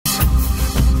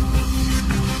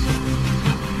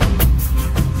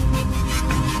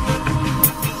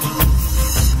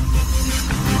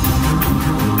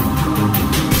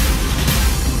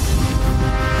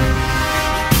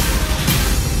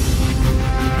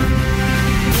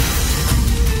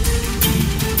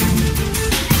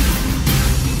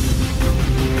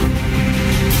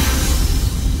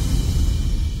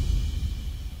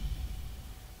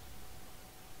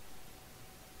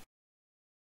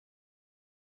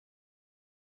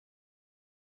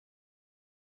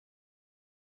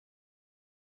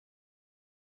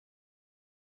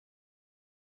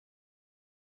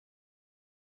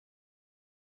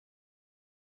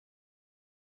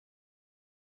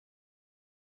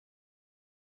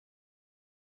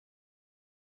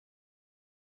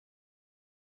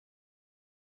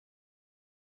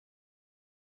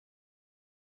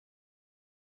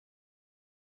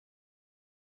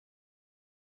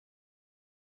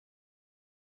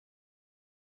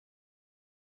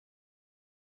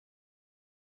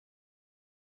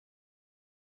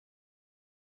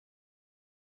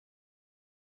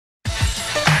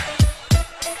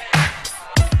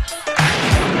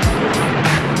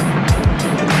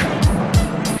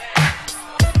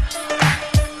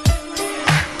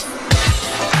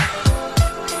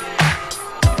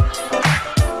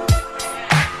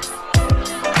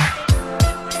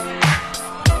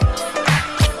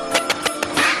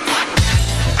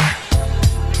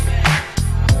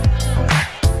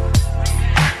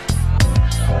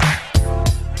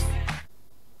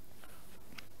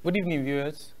Good evening,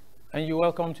 viewers, and you're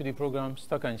welcome to the program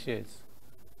Stock and Shares.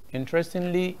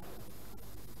 Interestingly,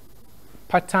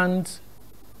 patterned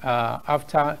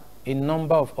after a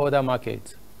number of other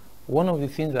markets, one of the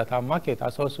things that our market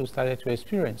has also started to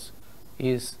experience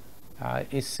is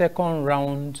a second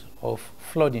round of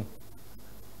flooding.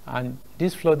 And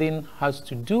this flooding has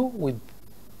to do with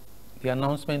the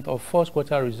announcement of first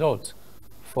quarter results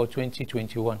for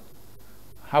 2021.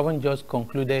 Having just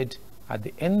concluded at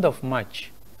the end of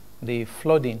March, the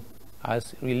flooding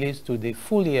as relates to the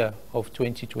full year of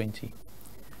 2020.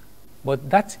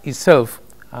 But that itself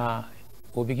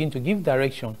will begin to give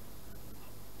direction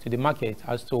to the market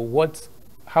as to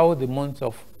how the month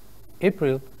of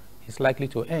April is likely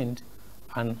to end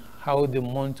and how the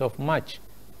month of March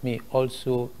may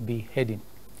also be heading.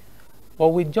 But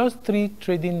with just 3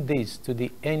 trading days to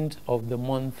the end of the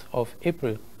month of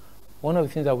April, one of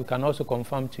the things that we can also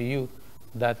confirm to you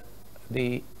that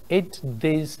the 8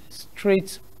 days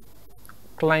straight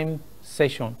climb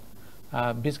session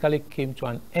basically came to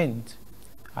an end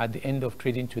at the end of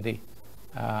trading today.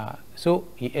 So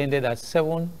it ended at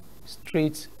 7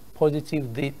 straight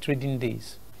positive trading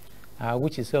days,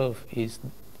 which itself is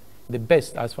the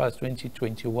best as far as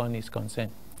 2021 is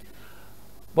concerned.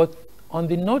 But on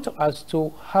the note as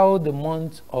to how the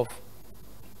month of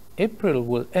April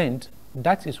will end,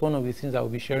 that is one of the things I will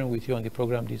be sharing with you on the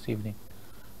program this evening.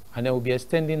 And I will be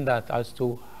extending that as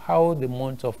to how the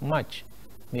month of March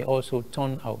may also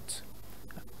turn out.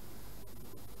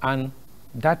 And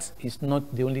that is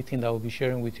not the only thing that I will be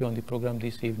sharing with you on the program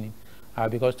this evening.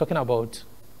 Because talking about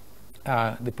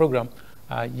the program,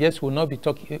 yes, we'll not be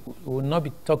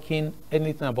talking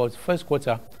anything about first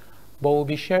quarter, but we'll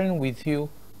be sharing with you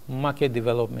market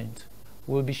development.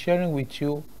 We'll be sharing with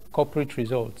you corporate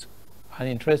results. And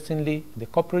interestingly, the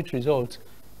corporate results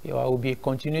will be a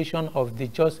continuation of the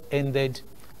just ended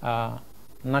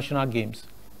national games,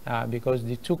 because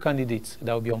the 2 candidates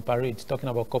that will be on parade talking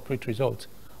about corporate results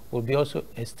will be also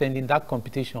extending that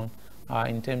competition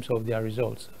in terms of their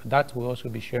results. That we'll also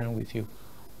be sharing with you.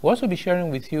 We'll also be sharing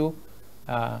with you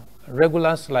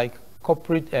regulars like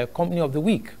corporate company of the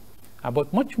week,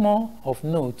 but much more of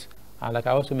note, like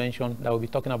I also mentioned, that we'll be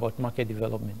talking about market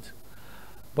development.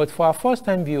 But for our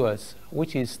first-time viewers,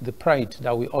 which is the pride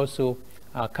that we also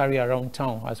carry around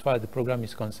town as far as the program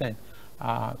is concerned,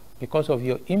 because of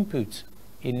your input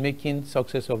in making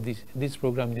success of this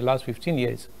program in the last 15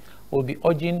 years, we'll be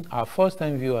urging our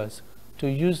first-time viewers to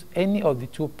use any of the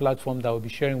 2 platforms that we'll be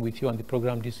sharing with you on the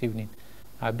program this evening,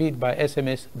 be it by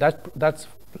SMS. That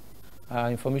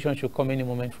information should come any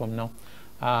moment from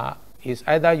now. Is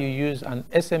either you use an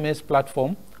SMS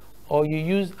platform or you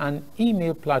use an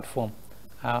email platform.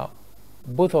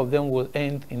 Both of them will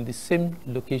end in the same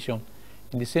location.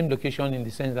 In the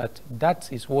sense that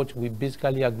that is what we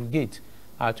basically aggregate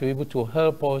to be able to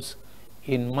help us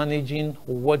in managing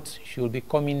what should be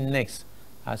coming next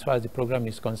as far as the program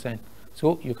is concerned.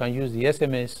 So you can use the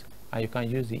SMS and you can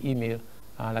use the email.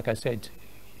 Like I said,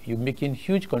 you're making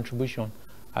huge contribution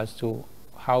as to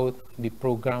how the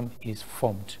program is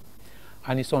formed.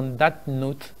 And it's on that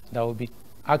note that we'll be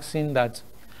asking that,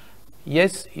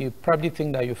 yes, you probably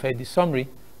think that you've heard the summary.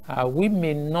 We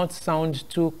may not sound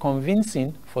too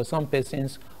convincing for some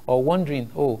persons or wondering,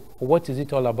 oh, what is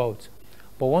it all about?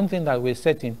 But one thing that we're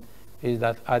certain is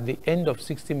that at the end of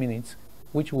 60 minutes,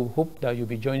 which we hope that you'll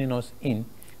be joining us in,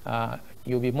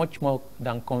 you'll be much more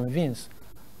than convinced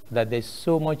that there's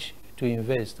so much to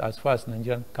invest as far as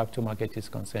Nigerian capital market is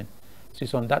concerned. So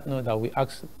it's on that note that we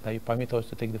ask that you permit us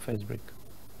to take the first break.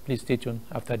 Please stay tuned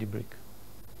after the break.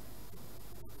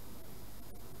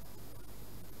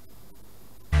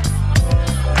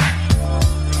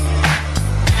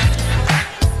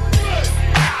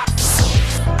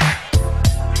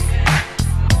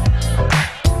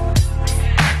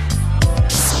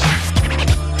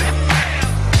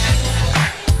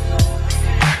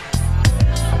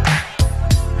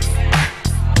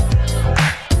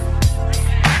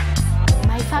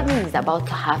 About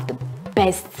to have the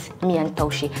best miyan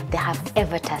taushe they have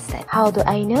ever tasted. How do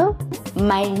I know?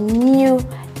 My new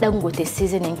Dangote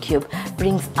seasoning cube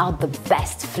brings out the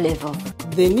best flavor.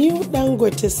 The new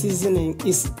Dangote seasoning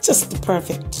is just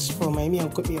perfect for my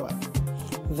miyan kubewa.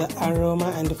 The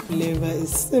aroma and the flavor is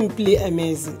simply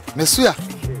amazing. Mesuya,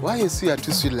 why is you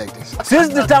too sweet like this?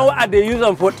 Since the time I use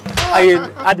them for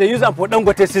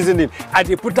Dangote seasoning, I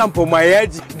put them for my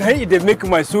edge. Then they make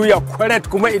my suya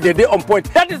correct, they on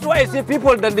point. That is why I see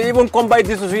people that they even come buy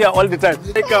this suya all the time.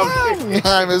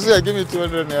 Mesuya, give me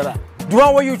 200 naira. Do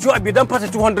I want you to be done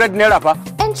past 200 naira, pa?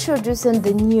 Introducing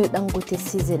the new Dangote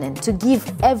seasoning to give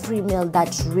every meal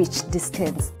that rich,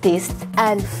 distinct taste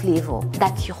and flavor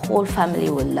that your whole family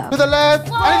will love. To the left,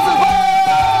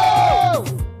 and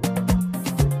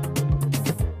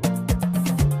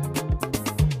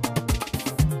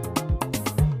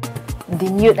to the The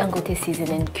new Dangote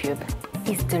seasoning cube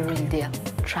is the real deal.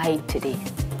 Try it today.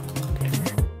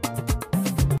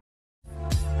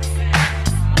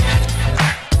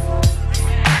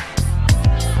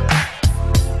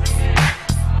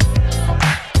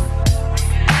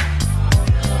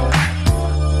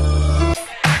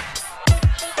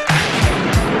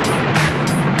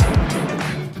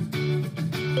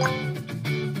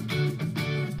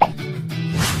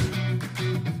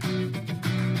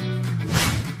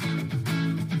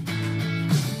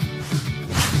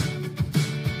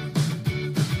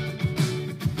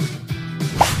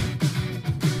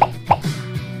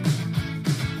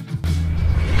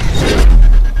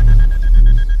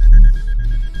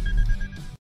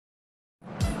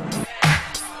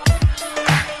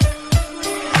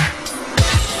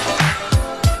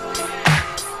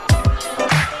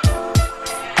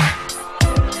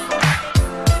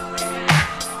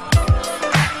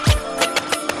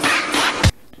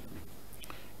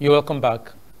 You're welcome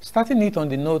back. Starting it on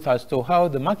the note as to how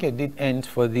the market did end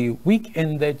for the week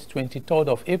ended 23rd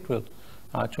of April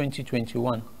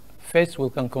 2021. First, we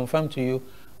can confirm to you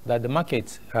that the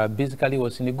market basically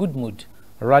was in a good mood,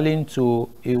 rallying to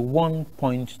a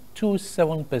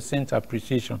 1.27%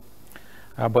 appreciation.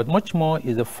 But much more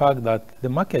is the fact that the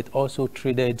market also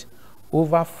traded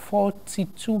over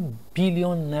 42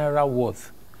 billion naira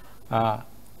worth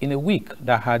in a week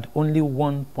that had only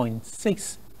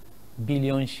 1.6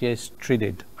 billion shares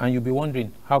traded. And you'll be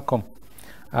wondering how come.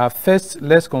 First,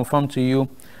 let's confirm to you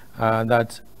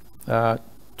that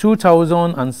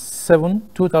 2007,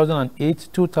 2008,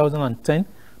 2010,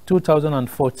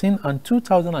 2014 and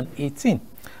 2018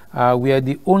 were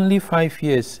the only 5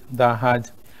 years that had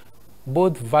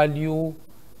both value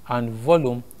and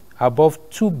volume above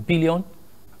 2 billion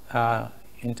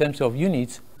in terms of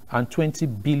units and 20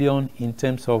 billion in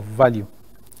terms of value.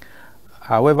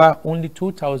 However, only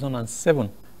 2007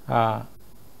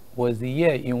 was the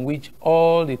year in which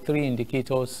all the three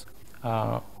indicators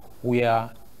were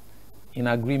in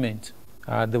agreement.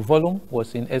 The volume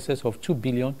was in excess of 2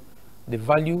 billion. The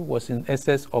value was in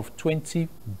excess of 20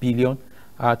 billion.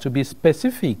 To be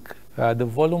specific, the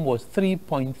volume was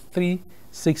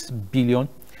 3.36 billion.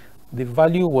 The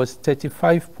value was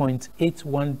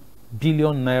 35.81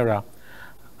 billion naira.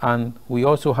 And we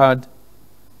also had,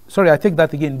 sorry, I take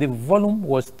that again. The volume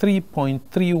was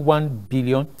 3.31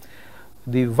 billion.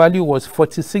 The value was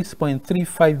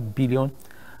 46.35 billion.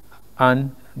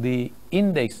 And the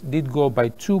index did go by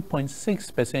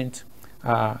 2.6%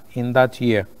 in that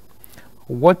year.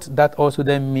 What that also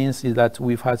then means is that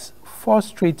we've had 4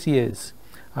 straight years,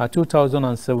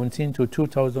 2017 to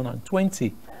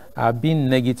 2020, being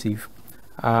negative.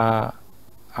 And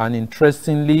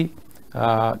interestingly,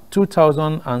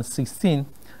 2016,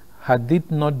 had it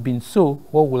not been so,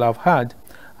 what we'll have had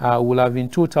will have been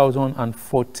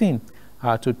 2014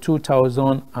 to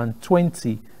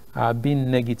 2020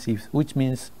 being negative, which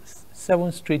means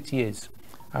 7 straight years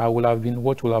will have been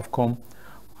what will have come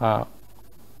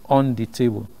on the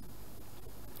table.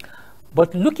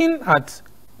 But looking at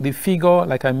the figure,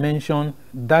 like I mentioned,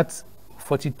 that's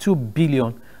 42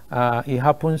 billion. It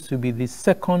happens to be the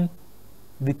third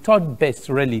best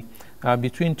really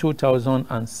between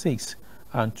 2006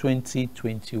 and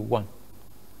 2021.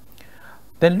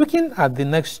 Then looking at the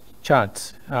next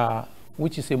chart,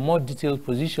 which is a more detailed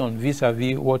position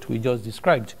vis-a-vis what we just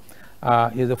described,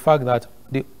 is the fact that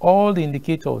all the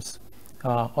indicators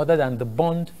other than the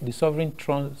bond, the sovereign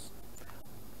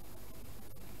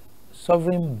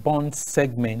bond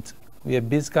segment, were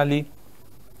basically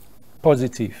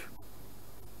positive.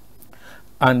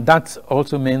 And that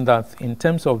also meant that in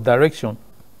terms of direction,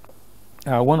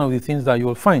 one of the things that you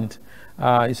will find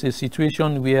is a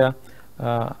situation where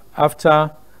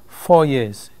after 4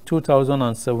 years,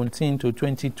 2017 to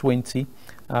 2020,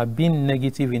 being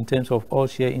negative in terms of all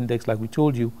share index, like we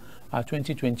told you,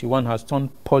 2021 has turned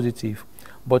positive.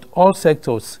 But all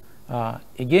sectors,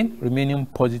 again, remaining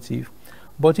positive.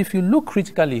 But if you look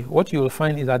critically, what you will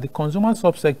find is that the consumer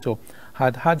subsector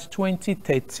had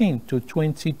 2013 to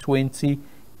 2020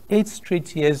 8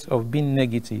 straight years of being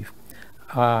negative,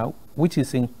 which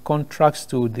is in contrast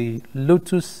to the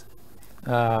Lotus,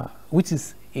 which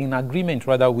is in agreement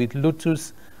rather with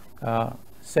Lotus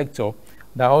sector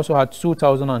that also had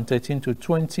 2013 to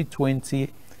 2020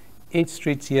 8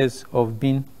 straight years of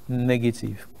being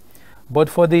negative. But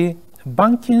for the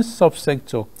banking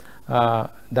subsector,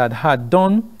 that had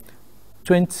done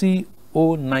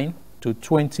 2009 to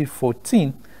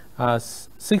 2014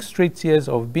 6 straight years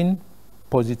of being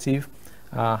positive,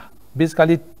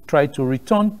 basically tried to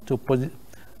return to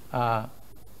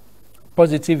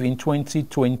positive in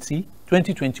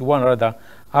 2021 rather,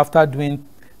 after doing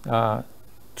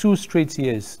 2 straight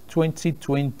years,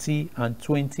 2020 and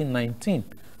 2019,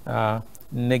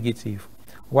 negative,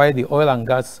 while the oil and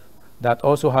gas that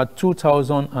also had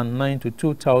 2009 to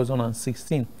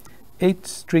 2016 8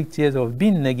 straight years of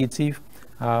being negative,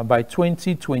 by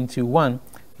 2021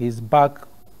 is back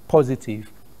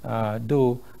positive,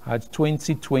 though at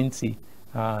 2020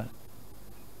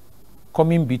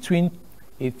 coming between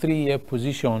a 3-year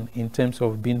position in terms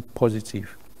of being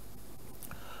positive.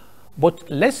 But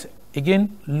let's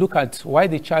again look at why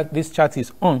this chart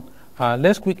is on.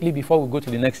 Let's quickly, before we go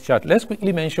to the next chart, let's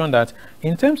quickly mention that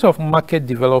in terms of market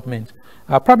development,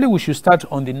 probably we should start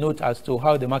on the note as to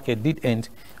how the market did end.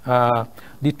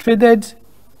 The traded,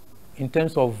 in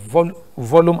terms of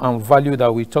volume and value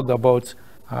that we talked about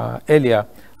earlier,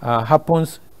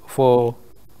 happens to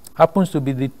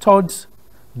be the 3rd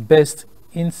best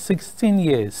in 16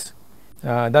 years.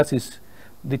 That is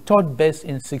the 3rd best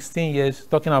in 16 years,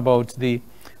 talking about the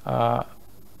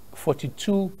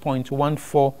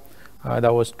 42.14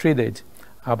 that was traded.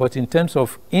 But in terms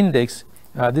of index,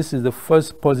 this is the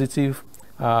first positive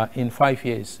in 5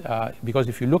 years. Because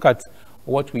if you look at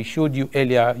what we showed you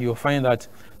earlier, you'll find that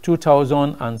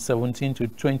 2017 to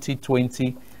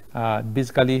 2020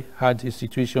 basically had a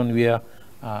situation where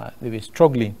they were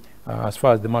struggling as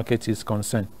far as the market is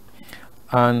concerned.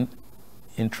 And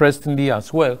interestingly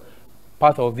as well,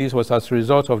 part of this was as a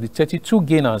result of the 32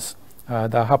 gainers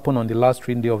that happened on the last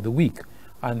trading day of the week.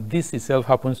 And this itself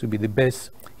happens to be the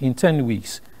best in 10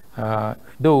 weeks.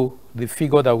 Though the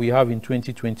figure that we have in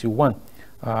 2021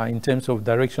 in terms of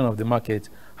direction of the market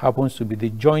happens to be the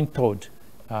joint 3rd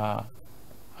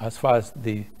as far as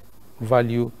the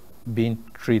value being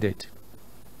traded.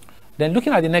 Then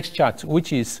looking at the next chart,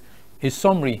 which is a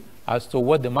summary as to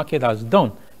what the market has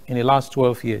done in the last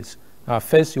 12 years.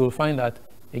 First, you will find that,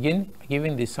 again,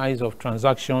 given the size of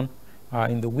transaction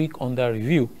in the week under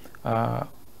review,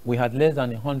 we had less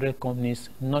than 100 companies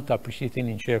not appreciating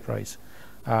in share price.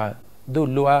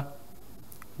 Though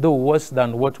worse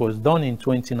than what was done in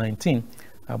 2019,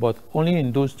 but only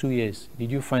in those 2 years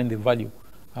did you find the value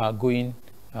going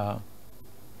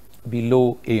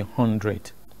below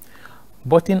 100.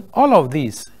 But in all of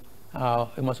this,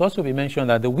 it must also be mentioned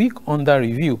that the week under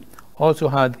review also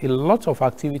had a lot of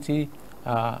activity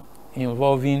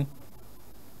involving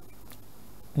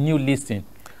new listing.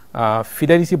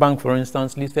 Fidelity Bank, for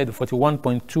instance, listed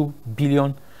 41.2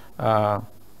 billion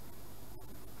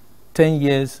 10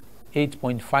 years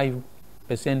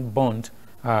 8.5% bond,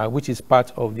 which is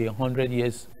part of the 100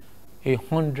 years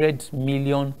 100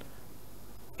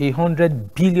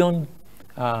 billion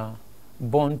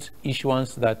bond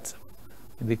issuance that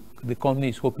the company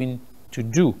is hoping to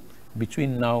do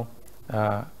between now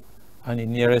and the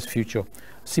nearest future.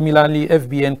 Similarly,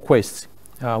 FBN Quest,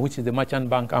 which is the merchant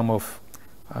bank arm of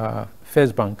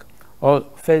First Bank, or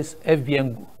First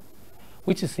FBN,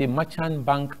 which is a merchant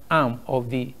bank arm of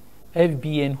the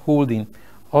FBN holding,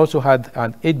 also had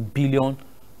an 8 billion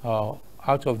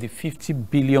out of the 50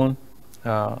 billion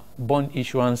bond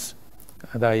issuance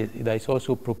that is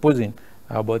also proposing,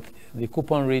 but the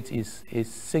coupon rate is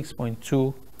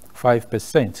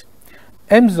 6.25%.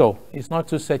 Emzor is not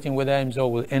too certain whether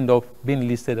Emzor will end up being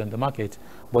listed on the market,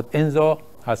 but Emzor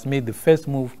has made the first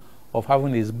move of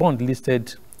having his bond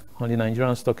listed on the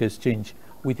Nigerian Stock Exchange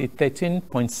with a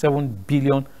 13.7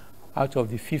 billion out of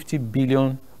the 50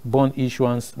 billion bond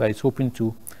issuance that is hoping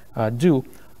to do,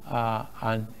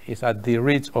 and is at the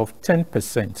rate of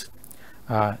 10%.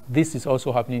 This is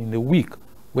also happening in the week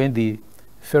when the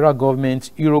federal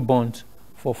government Eurobond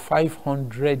for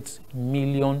 $500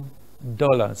 million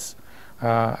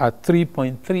at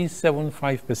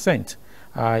 3.375%,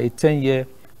 a 10-year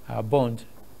bond,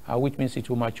 which means it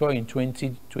will mature in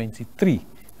 2023,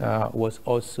 was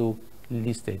also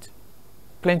listed.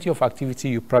 Plenty of activity,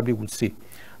 you probably would see.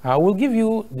 We'll give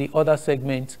you the other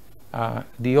segment,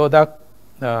 the other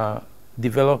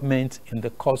development in the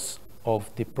course of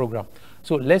the program.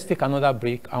 So let's take another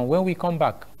break, and when we come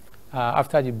back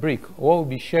after the break, what we'll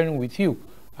be sharing with you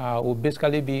will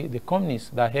basically be the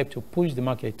companies that help to push the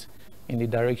market in the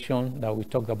direction that we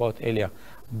talked about earlier.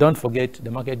 Don't forget,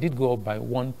 the market did go up by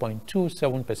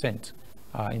 1.27%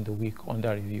 in the week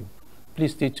under review.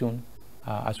 Please stay tuned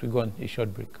as we go on a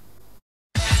short break.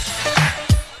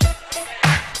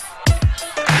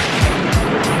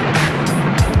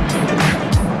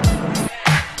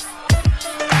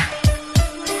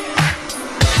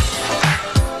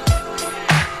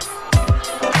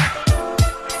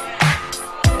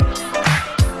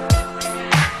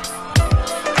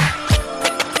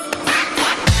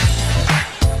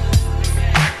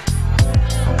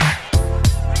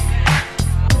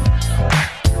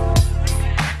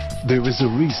 There is a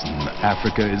reason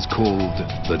Africa is called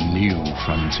the new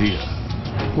frontier.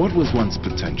 What was once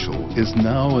potential is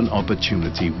now an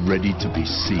opportunity ready to be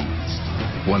seized.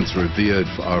 Once revered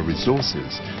for our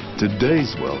resources,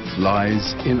 today's wealth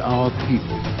lies in our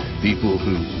people. People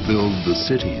who build the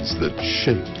cities that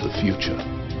shape the future.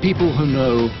 People who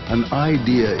know an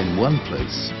idea in one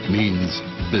place means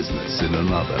business in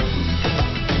another.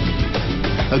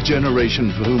 A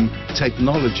generation for whom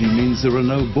technology means there are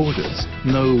no borders,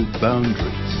 no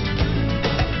boundaries.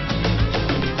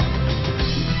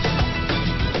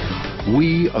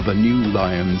 We are the new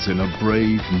lions in a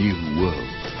brave new world,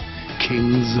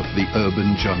 kings of the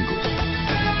urban jungle.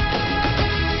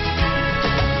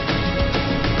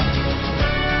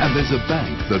 And there's a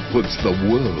bank that puts the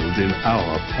world in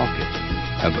our pocket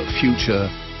and the future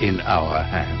in our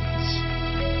hands.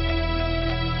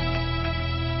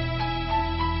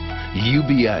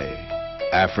 UBA,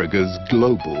 Africa's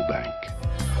global bank.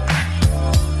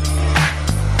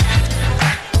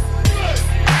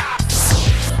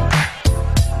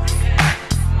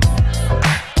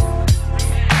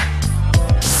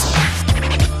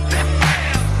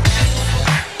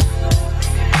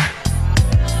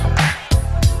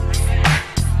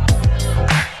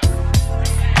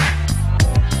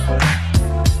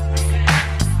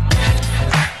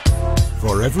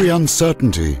 For every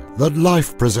uncertainty that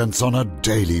life presents on a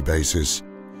daily basis,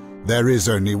 there is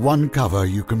only one cover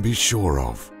you can be sure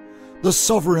of: the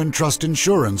Sovereign Trust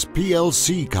Insurance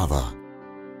PLC cover.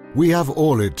 We have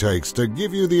all it takes to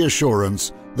give you the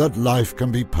assurance that life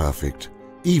can be perfect,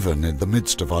 even in the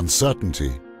midst of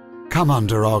uncertainty. Come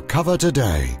under our cover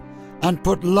today and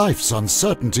put life's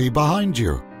uncertainty behind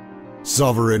you.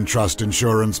 Sovereign Trust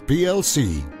Insurance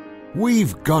PLC.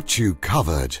 We've got you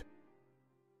covered.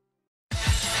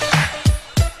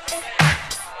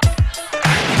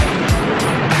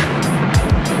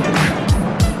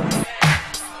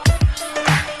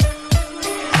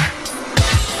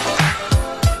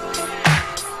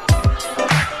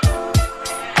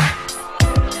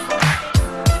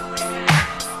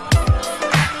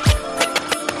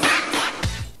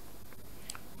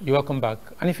 You're welcome back.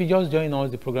 And if you just join us,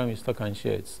 the program is Stock and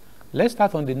Shares. Let's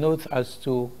start on the note as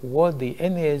to what the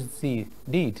NASD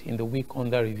did in the week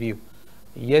under review.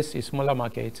 Yes, it's a smaller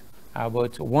market,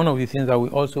 but one of the things that we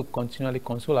also continually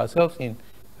console ourselves in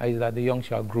is that the young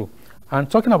shall grow.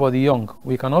 And talking about the young,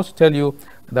 we can also tell you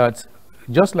that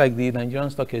just like the Nigerian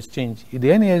Stock Exchange, the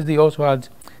NASD also had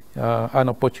an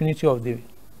opportunity of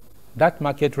that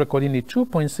market recording a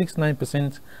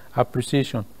 2.69%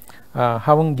 appreciation,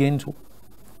 having gained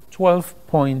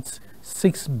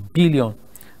 12.6 billion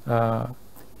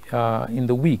in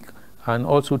the week, and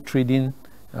also trading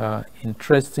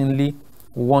interestingly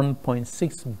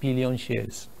 1.6 billion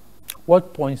shares.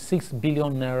 1.6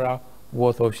 billion naira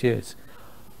worth of shares.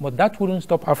 But that wouldn't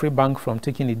stop Afribank from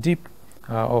taking a dip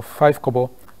of 5 kobo,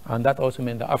 and that also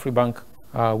meant that Afribank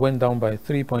went down by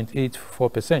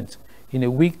 3.84% in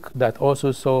a week that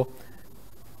also saw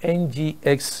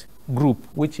NGX Group,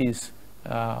 which is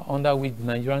under which the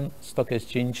Nigerian Stock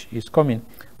Exchange is coming,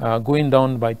 going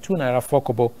down by 2 naira 4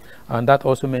 kobo, and that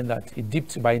also meant that it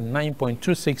dipped by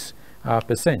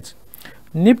 9.26%.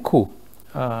 NIPCO,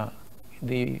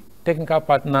 the technical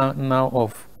partner now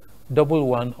of Double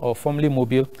One, or formerly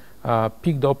Mobile,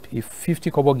 picked up a 50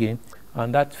 kobo gain,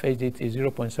 and that fetched it a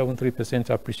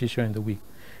 0.73% appreciation in the week.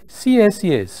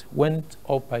 CSCS went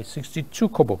up by 62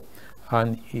 kobo,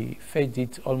 and he fetched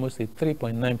it almost a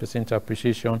 3.9%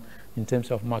 appreciation in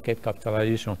terms of market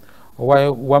capitalization,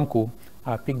 while WAMCO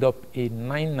picked up a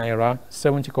 9 naira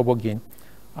 70 kobo gain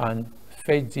and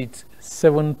fetched it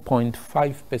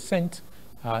 7.5%,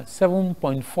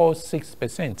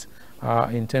 7.46%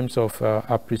 in terms of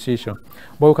appreciation.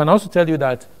 But we can also tell you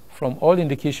that from all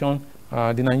indication,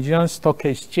 the Nigerian Stock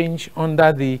Exchange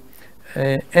under the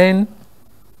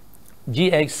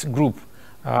NGX Group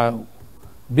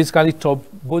basically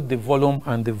topped both the volume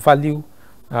and the value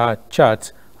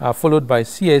chart, followed by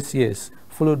CSCS,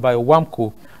 followed by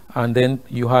WAMCO, and then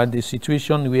you had the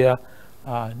situation where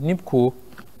NIPCO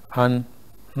and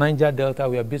Niger Delta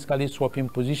were basically swapping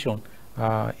position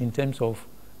in terms of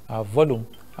volume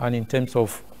and in terms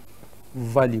of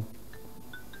value.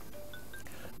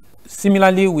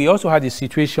 Similarly, we also had a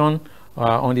situation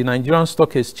on the Nigerian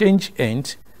Stock Exchange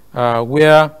end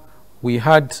where we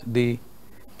had the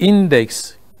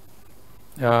index,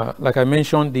 like I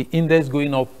mentioned, the index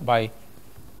going up by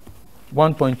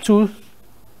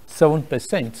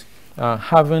 1.27%,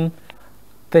 having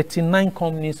 39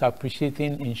 companies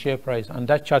appreciating in share price, and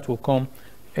that chart will come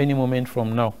any moment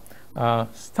from now.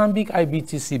 Stanbic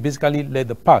IBTC basically led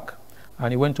the pack,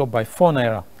 and it went up by 4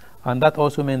 naira, and that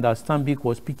also meant that Stanbic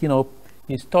was picking up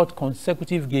his third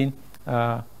consecutive gain,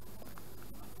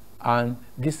 and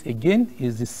this again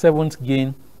is the 7th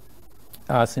gain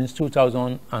since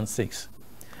 2006.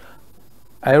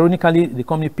 Ironically, the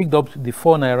company picked up the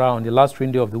 4 naira on the last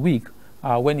trading day of the week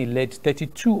when it led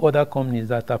 32 other companies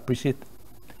that appreciated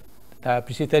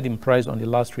in price on the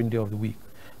last trading day of the week.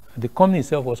 The company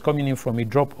itself was coming in from a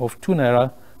drop of 2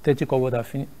 naira 30 kobo that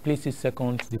placed it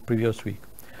second the previous week.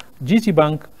 GT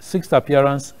Bank, 6th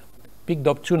appearance, picked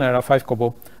up 2 naira 5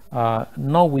 kobo,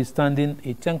 notwithstanding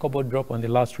a 10 kobo drop on the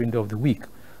last trading day of the week.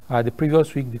 The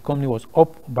previous week, the company was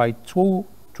up by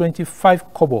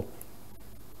 25 kobo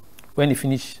when it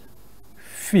finished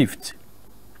 5th.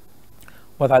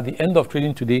 But at the end of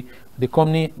trading today, the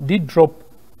company did drop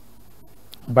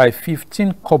by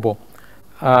 15 kobo,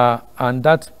 and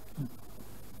that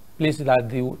places that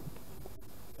the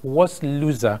worst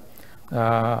loser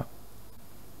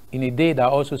in a day that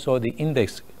also saw the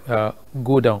index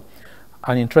go down.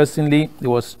 And interestingly, it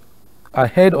was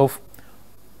ahead of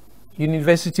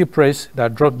University Press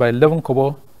that dropped by 11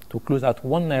 kobo to close at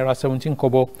 1 naira 17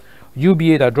 kobo,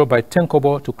 UBA that dropped by 10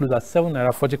 kobo to close at 7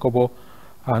 naira 40 kobo,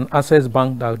 and Access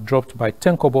Bank that dropped by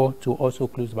 10 kobo to also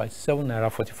close by 7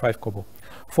 naira 45 kobo.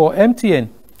 For MTN,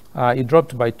 it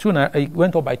dropped by 2 naira, it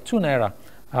went up by 2 naira,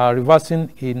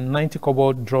 reversing a 90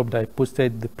 kobo drop that I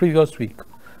posted the previous week.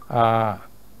 And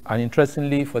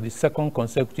interestingly, for the second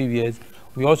consecutive years,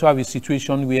 we also have a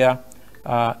situation where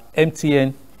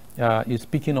MTN is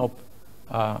picking up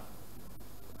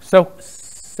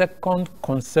second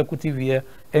consecutive year,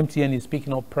 MTN is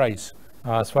picking up price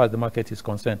as far as the market is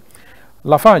concerned.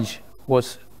 Lafarge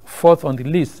was 4th on the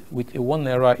list with a 1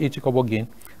 naira 80 kobo gain.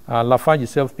 Lafarge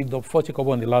itself picked up 40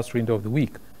 kobo on the last trading of the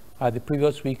week. The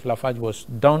previous week, Lafarge was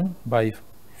down by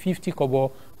 50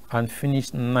 kobo and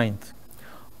finished 9th.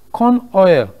 Corn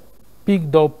Oil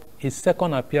picked up his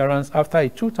second appearance after a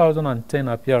 2010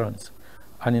 appearance.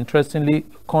 And interestingly,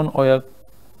 Corn Oil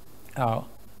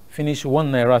finished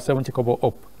 1 naira 70 kobo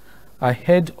up,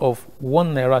 ahead of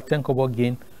 1 naira 10 kobo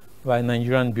gain by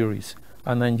Nigerian breweries.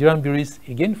 And Nigerian breweries,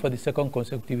 again for the second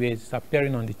consecutive year, is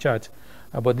appearing on the chart.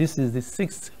 But this is the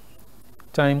 6th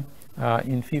time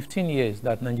in 15 years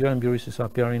that Nigerian breweries is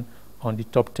appearing on the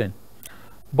top 10.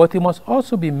 But it must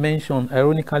also be mentioned,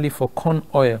 ironically, for Corn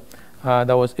Oil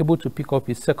that was able to pick up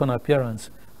his second appearance.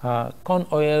 Corn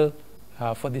Oil,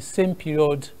 for the same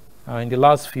period in the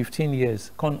last 15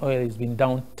 years, Corn Oil has been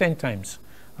down 10 times.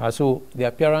 So the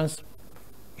appearance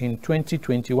in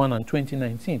 2021 and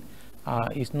 2019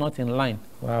 is not in line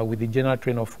with the general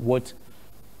trend of what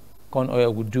Corn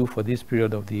Oil would do for this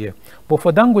period of the year. But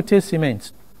for Dangote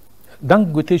Cement,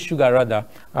 Dangote Sugar rather,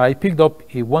 I picked up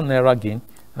a 1 naira gain,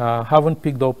 haven't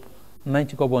picked up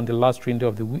 90 kobo on the last trading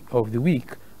day of the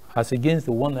week, as against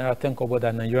the 1 naira 10 kobo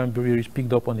that Nigerian breweries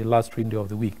picked up on the last trading day of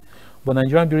the week. But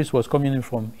Nigerian breweries was coming in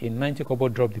from a 90 kobo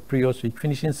drop the previous week,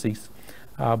 finishing 6th.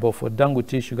 But for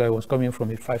Dangote Sugar, it was coming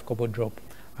from a 5 kobo drop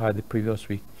the previous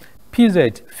week.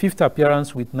 PZ, 5th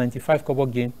appearance with 95 kobo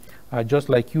gain, just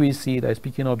like UAC that is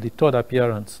picking up the 3rd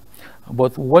appearance.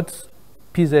 But what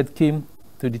PZ came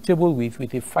to the table with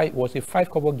was a 5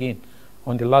 kobo gain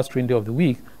on the last trading day of the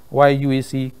week, while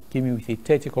UAC came in with a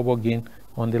 30 kobo gain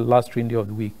on the last trading day of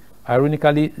the week.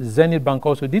 Ironically, Zenith Bank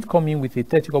also did come in with a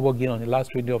 30 kobo gain on the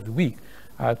last trading day of the week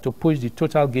to push the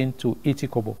total gain to 80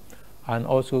 kobo, and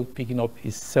also picking up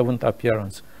his 7th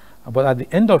appearance. But at the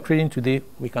end of trading today,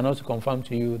 we can also confirm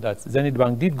to you that Zenith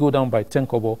Bank did go down by 10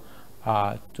 kobo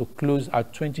to close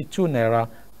at 22 naira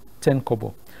 10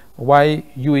 kobo, while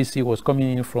UAC was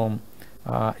coming in from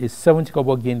a 70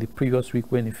 kobo gain the previous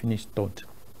week when it finished 3rd.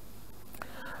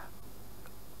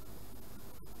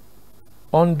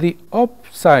 On the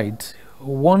upside,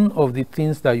 one of the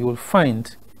things that you will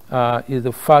find is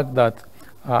the fact that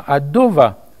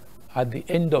Adova, at the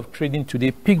end of trading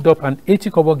today, picked up an 80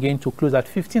 kobo gain to close at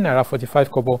 15 naira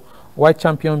 45 kobo, while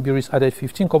Champion Breweries added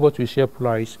 15 kobo to share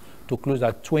price to close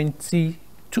at 2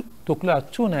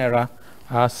 naira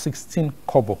 16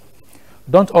 kobo.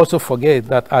 Don't also forget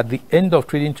that at the end of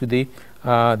trading today,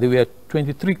 there were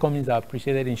 23 companies that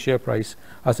appreciated in share price,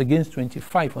 as against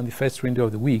 25 on the first trading day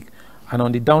of the week. And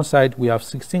on the downside, we have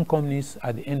 16 companies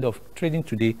at the end of trading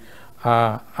today,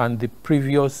 and the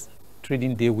previous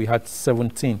trading day we had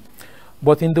 17.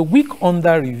 But in the week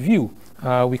under review,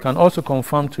 we can also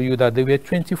confirm to you that there were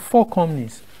 24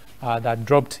 companies that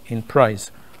dropped in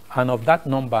price, and of that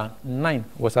number, 9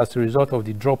 was as a result of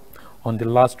the drop on the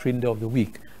last trading day of the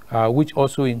week, which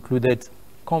also included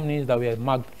companies that were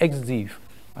marked XDIV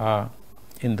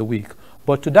in the week.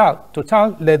 But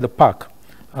Total led the pack,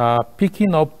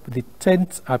 picking up the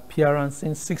 10th appearance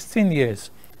in 16 years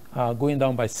going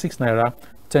down by 6 naira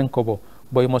 10 kobo.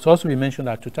 But it must also be mentioned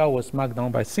that Total was marked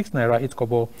down by 6 naira 8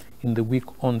 kobo in the week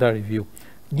under review.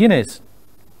 Guinness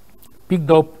picked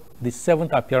up the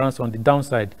 7th appearance on the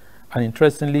downside, and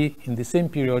interestingly, in the same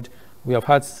period, we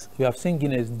have seen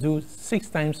Guinness do 6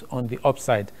 times on the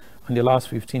upside in the last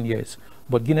 15 years.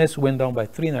 But Guinness went down by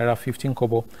 3 naira 15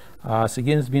 kobo, as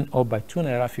against being up by 2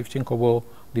 naira 15 kobo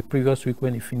the previous week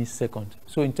when it finished second.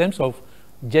 So in terms of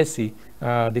jersey,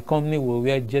 the company will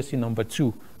wear jersey number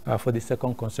 2 for the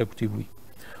second consecutive week.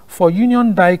 For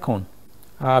Union Daikon,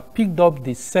 picked up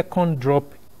the second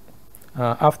drop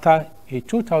after a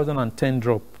 2010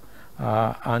 drop,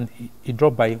 and it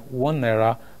dropped by 1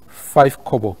 naira 5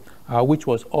 kobo, which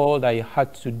was all that he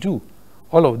had to do.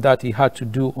 All of that he had to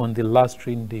do on the last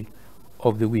trading day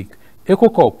of the week.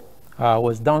 EcoCorp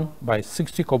was down by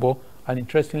 60 kobo, and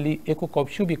interestingly, EcoCorp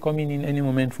should be coming in any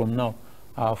moment from now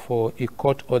for a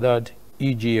court-ordered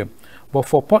EGM. But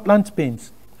for Portland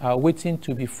Paints, waiting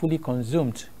to be fully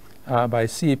consumed by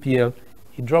CAPL,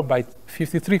 it dropped by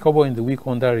 53 kobo in the week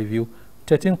under review,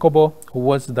 13 kobo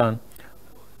worse than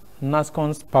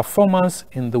NASCON's performance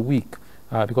in the week,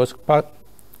 because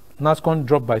NASCON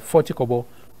dropped by 40 kobo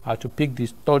to pick the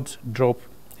third drop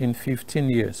in 15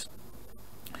 years.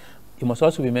 It must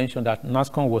also be mentioned that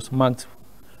NASCON was marked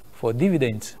for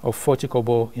dividends of 40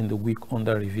 kobo in the week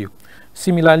under review.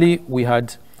 Similarly, we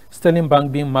had Sterling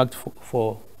Bank being marked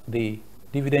for the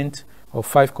dividend of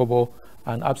 5 kobo,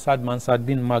 and Absad Mansard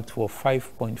being marked for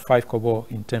 5.5 kobo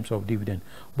in terms of dividend.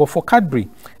 But for Cadbury,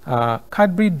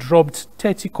 Cadbury dropped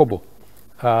 30 kobo,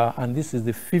 and this is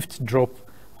the 5th drop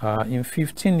in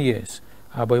 15 years.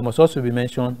 But it must also be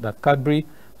mentioned that Cadbury,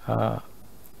 the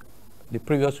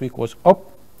previous week, was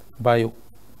up by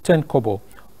 10 kobo.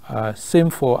 Same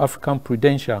for African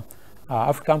Prudential.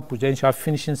 African Prudential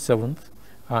finishing 7th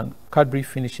and Cadbury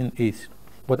finishing 8th.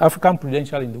 But African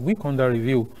Prudential in the week under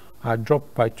review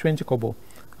dropped by 20 kobo,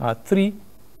 3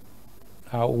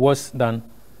 worse than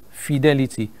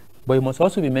Fidelity. But it must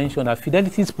also be mentioned that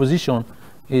Fidelity's position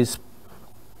is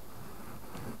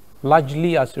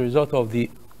largely as a result of the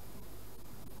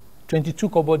 22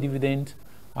 kobo dividend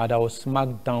that was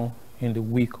marked down in the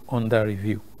week under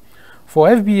review. For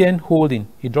FBN Holding,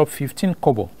 it dropped 15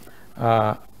 kobo,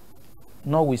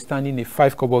 notwithstanding a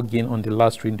 5 kobo gain on the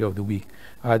last trading day of the week.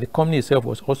 The company itself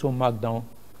was also marked down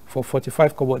for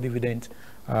 45 kobo dividend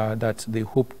that they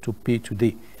hope to pay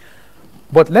today.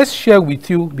 But let's share with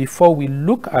you, before we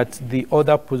look at the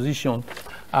other position,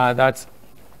 that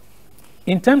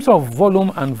in terms of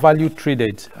volume and value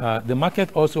traded, the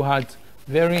market also had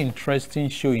very interesting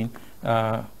showing,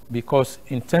 because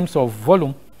in terms of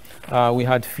volume, we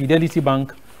had Fidelity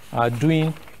Bank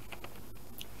doing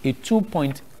a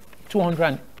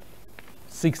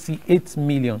 2.268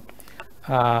 million,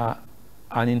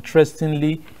 and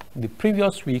interestingly, the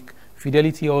previous week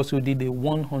Fidelity also did a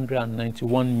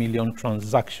 191 million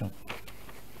transaction,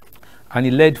 and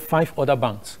it led 5 other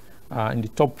banks in the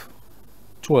top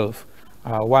 12,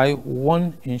 while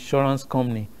one insurance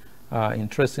company,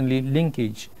 interestingly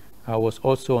Linkage, was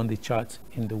also on the chart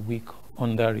in the week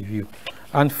under review.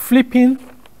 And flipping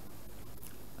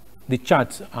the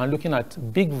chart and looking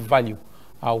at big value,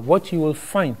 what you will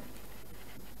find,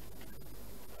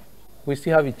 we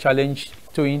still have a challenge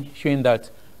showing that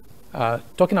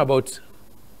talking about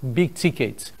big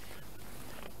tickets,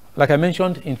 like I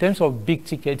mentioned, in terms of big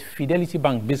ticket, Fidelity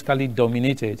Bank basically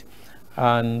dominated,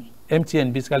 and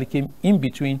MTN basically came in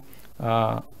between.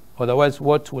 Otherwise,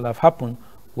 what will have happened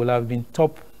will have been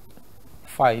top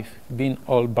 5 being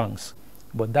all banks,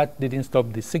 but that didn't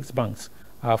stop the 6 banks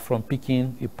from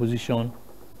picking a position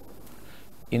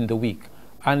in the week.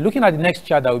 And looking at the next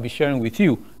chart that we'll be sharing with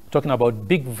you, talking about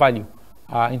big value.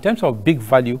 In terms of big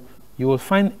value, you will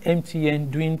find MTN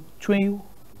doing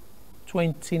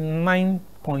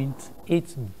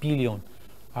 29.8 billion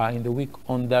in the week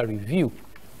under review.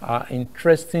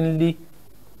 Interestingly,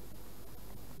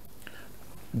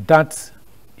 that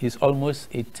is almost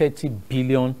a 30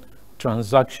 billion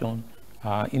transaction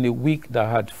in a week that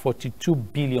had 42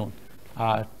 billion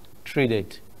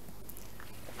traded.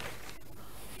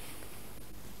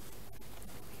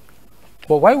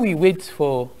 But while we wait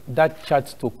for that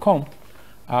chart to come,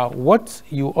 what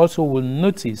you also will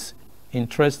notice,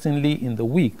 interestingly, in the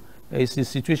week is a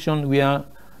situation where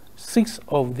 6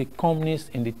 of the companies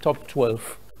in the top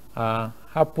 12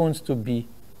 happens to be,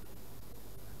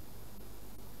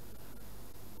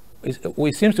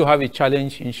 we seem to have a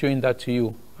challenge in showing that to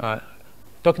you,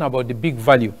 talking about the big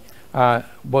value.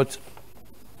 But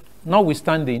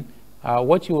notwithstanding,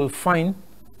 what you will find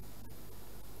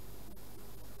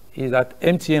is that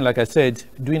MTN, like I said,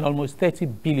 doing almost 30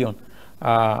 billion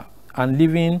and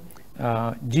leaving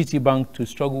GT Bank to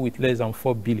struggle with less than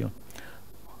 4 billion.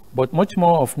 But much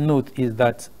more of note is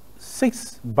that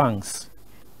 6 banks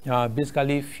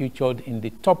basically featured in the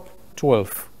top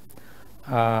 12,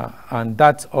 and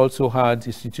that also had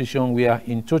a situation where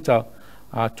in total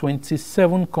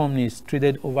 27 companies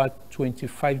traded over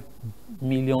 25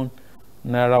 million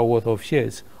naira worth of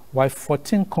shares, while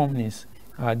 14 companies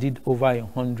did over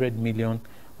 100 million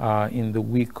in the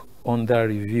week under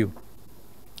review.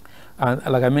 And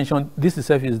like I mentioned, this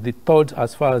itself is the third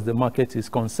as far as the market is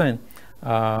concerned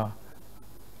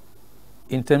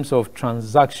in terms of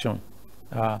transaction.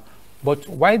 But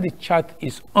while the chart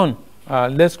is on,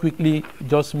 let's quickly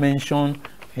just mention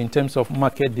in terms of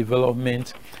market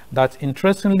development that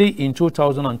interestingly in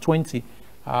 2020,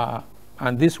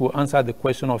 and this will answer the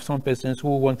question of some persons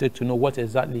who wanted to know what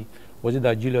exactly was it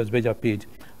that Julius Berger paid.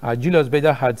 Julius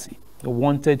Berger had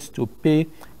wanted to pay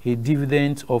a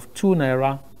dividend of 2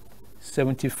 naira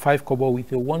 75 kobo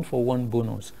with a 1-for-1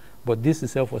 bonus, but this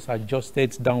itself was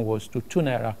adjusted downwards to 2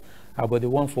 naira, but the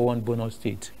 1-for-1 bonus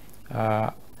stayed.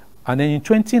 And then in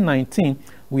 2019,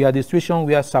 we had a situation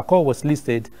where Sakor was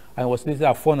listed and was listed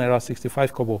at 4 naira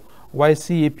 65 kobo, while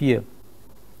CAPL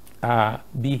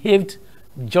behaved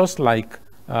just like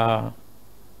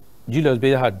Julius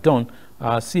Berger had done.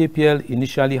 CAPL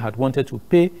initially had wanted to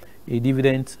pay a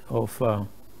dividend of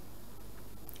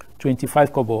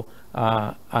 25 kobo,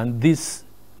 and this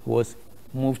was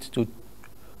moved to 2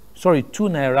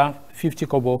 naira 50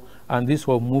 kobo, and this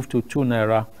was moved to 2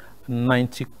 naira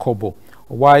 90 kobo.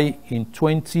 Why in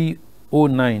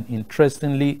 2009,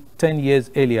 interestingly 10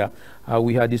 years earlier,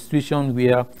 we had a situation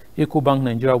where EcoBank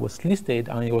Nigeria was listed,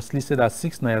 and it was listed at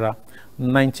 6 naira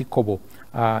 90 kobo.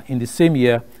 In the same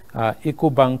year,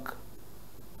 EcoBank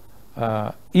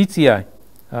ETI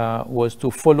was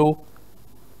to follow.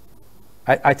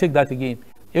 I take that again.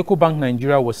 EcoBank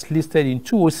Nigeria was listed in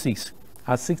 2006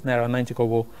 at 6 naira 90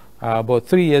 kobo, but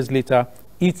 3 years later,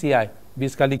 ETI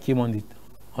basically came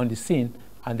on the scene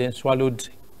and then swallowed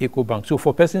EcoBank. So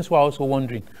for persons who are also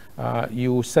wondering,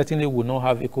 you certainly will not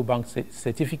have EcoBank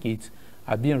certificates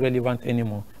being relevant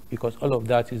anymore, because all of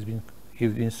that has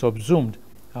been subsumed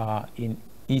in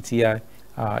ETI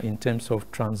in terms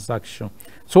of transaction.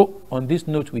 So on this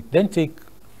note, we then take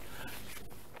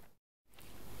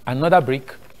another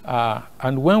break,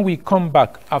 and when we come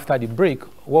back after the break,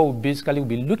 what we'll basically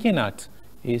be looking at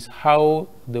is how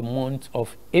the month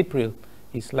of April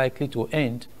is likely to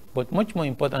end, but much more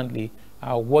importantly,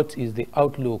 what is the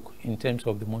outlook in terms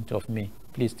of the month of May.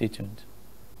 Please stay tuned.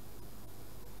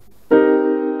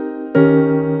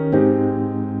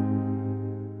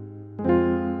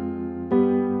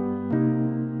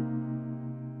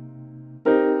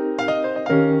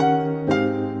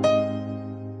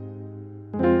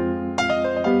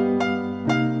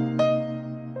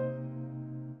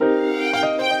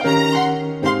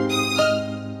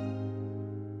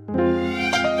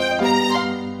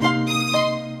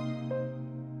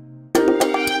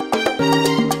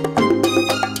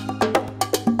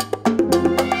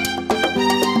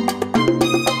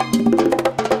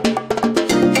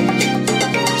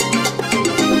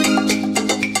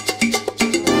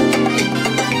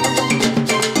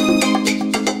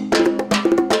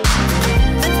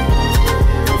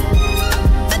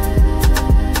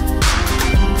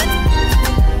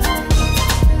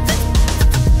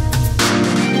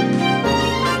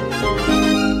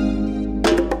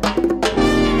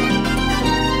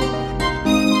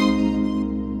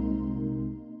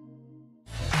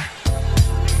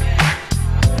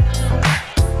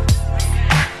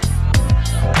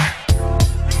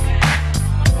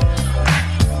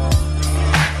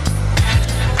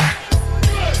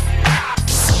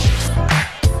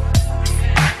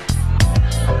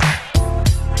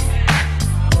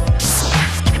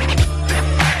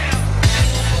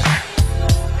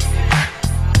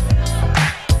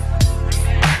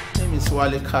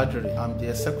 Kadri. I'm the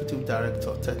Executive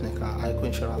Director, Technical, ICO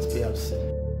Insurance PLC.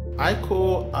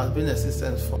 ICO has been in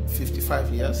existence for 55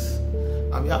 years,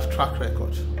 and we have track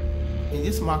record. In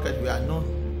this market, we are known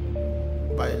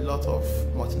by a lot of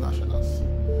multinationals.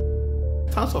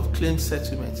 In terms of claim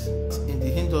settlement, in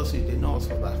the industry, they know us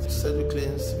for that. Settle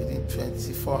claims within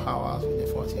 24 hours,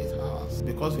 within 48 hours,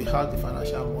 because we have the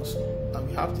financial muscle and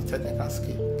we have the technical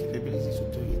skill, capability to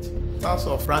do it. In terms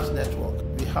of branch network,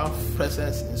 we have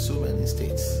presence in so many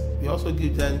states. We also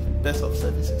give them best of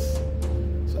services.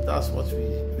 So that's what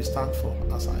we stand for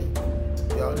as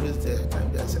ICO. We are always there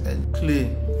and there's a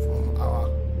claim from our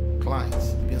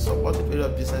clients. We've been supporting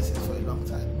various businesses for a long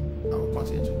time and we'll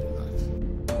continue to do that.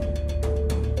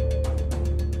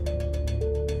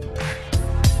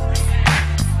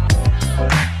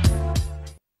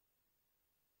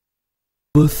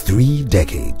 For 3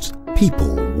 decades,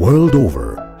 people world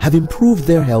over have improved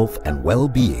their health and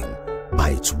well-being by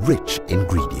its rich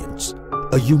ingredients.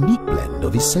 A unique blend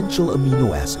of essential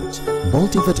amino acids,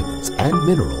 multivitamins and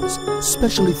minerals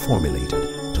specially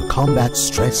formulated to combat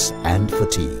stress and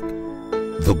fatigue.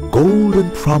 The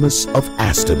golden promise of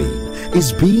Astamine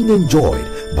is being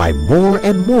enjoyed by more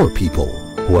and more people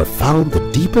who have found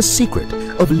the deepest secret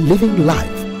of living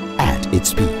life at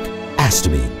its peak.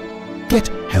 Astamine. Get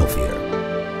healthier.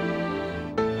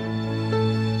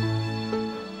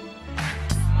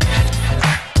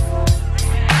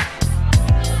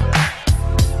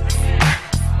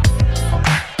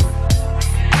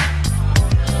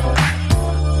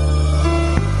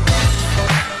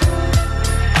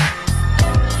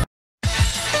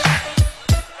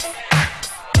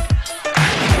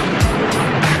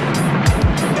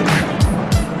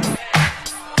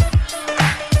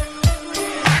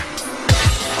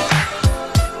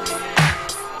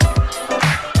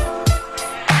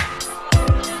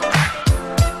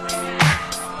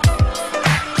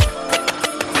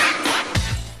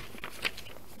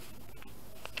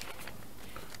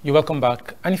 You're welcome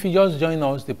back. And if you just join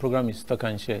us, the program is Stock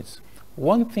and Shares.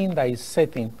 One thing that is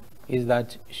certain is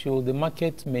that should the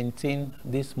market maintain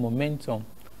this momentum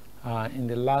in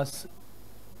the last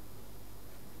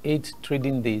 8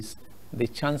 trading days, the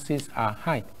chances are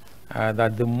high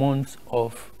that the month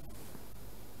of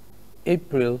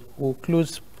April will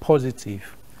close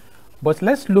positive. But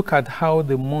let's look at how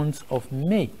the month of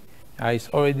May is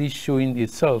already showing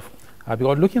itself.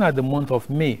 Because looking at the month of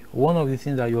May, one of the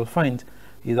things that you'll find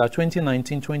is that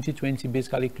 2019-2020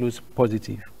 basically closed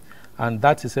positive, and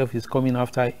that itself is coming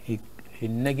after a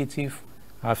negative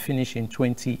finish in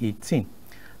 2018,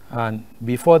 and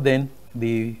before then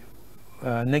the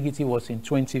negative was in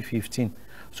 2015.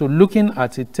 So looking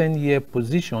at a 10-year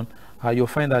position, you'll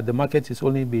find that the market has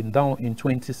only been down in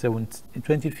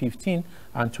 2015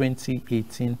 and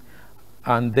 2018,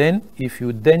 and then if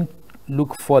you then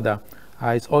look further,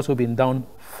 it's also been down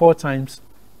 4 times.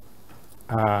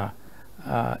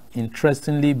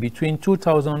 Interestingly, between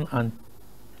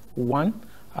 2001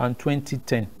 and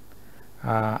 2010,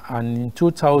 and in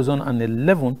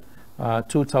 2011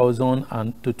 to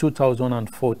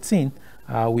 2014,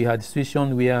 we had a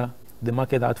situation where the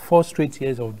market had 4 straight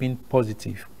years of being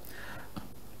positive.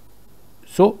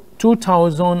 So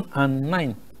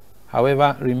 2009,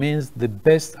 however, remains the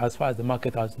best as far as the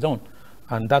market has done,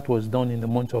 and that was done in the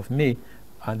month of May,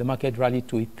 and the market rallied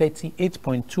to a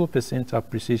 38.2%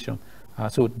 appreciation.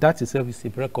 So that itself is a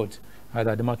record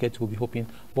that the market will be hoping.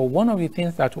 But one of the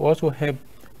things that will also help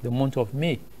the month of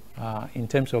May in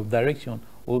terms of direction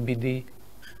will be the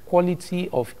quality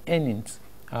of earnings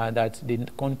that the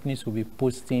companies will be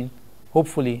posting,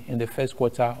 hopefully in the first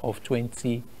quarter of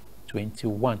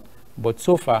 2021. But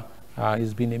so far,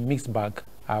 it's been a mixed bag,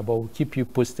 but we'll keep you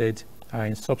posted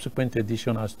in subsequent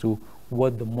edition as to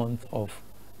what the month of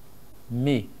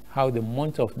May, how the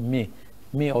month of May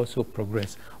may also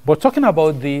progress. But talking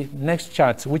about the next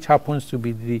chart, which happens to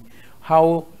be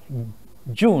how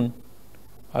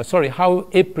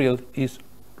April is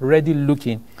already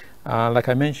looking. Like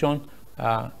I mentioned,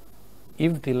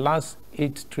 if the last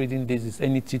 8 trading days is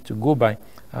anything to go by,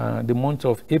 the month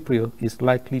of April is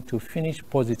likely to finish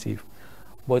positive.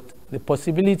 But the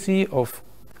possibility of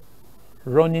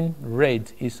running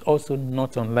red is also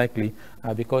not unlikely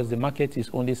because the market is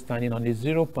only standing on a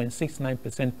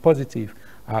 0.69% positive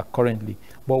currently.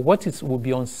 But what will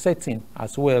be uncertain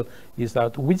as well is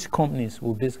that which companies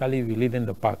will basically be leading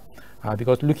the pack.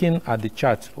 Because looking at the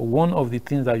chart, one of the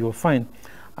things that you'll find,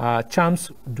 Champs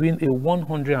doing a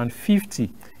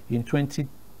 150 in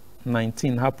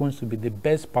 2019 happens to be the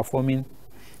best performing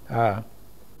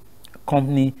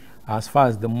company as far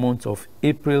as the month of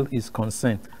April is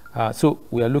concerned. So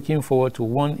we are looking forward to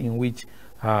one in which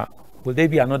will there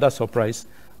be another surprise,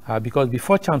 because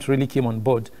before Champs really came on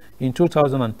board in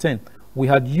 2010, we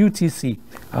had UTC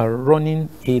running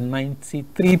a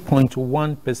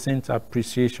 93.1%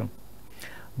 appreciation.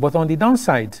 But on the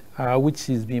downside, which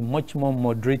is being much more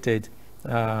moderated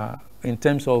in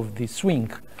terms of the swing,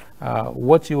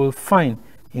 what you will find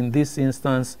in this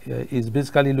instance is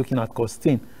basically looking at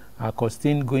Costain.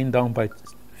 Costain going down by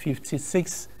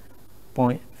 56%,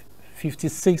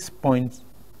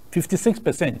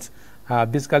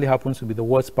 basically happens to be the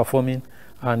worst performing,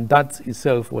 and that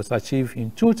itself was achieved in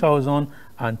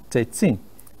 2013.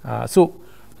 So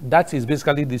that is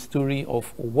basically the story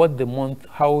of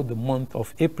how the month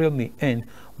of April may end.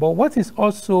 But what is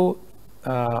also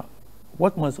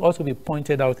what must also be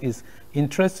pointed out is,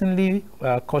 interestingly,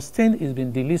 Costain has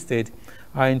been delisted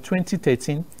in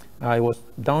 2013. It was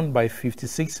down by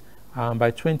 56,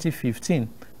 By 2015,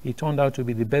 it turned out to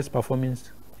be the best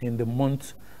performance in the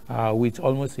month with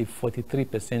almost a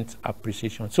 43%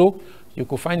 appreciation. So you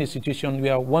could find a situation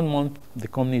where 1 month the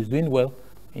company is doing well,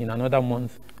 in another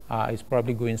month it's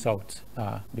probably going south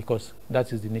because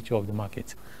that is the nature of the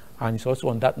market. And it's also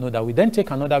on that note that we then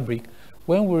take another break.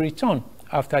 When we return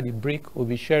after the break, we'll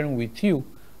be sharing with you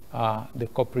the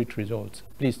corporate results.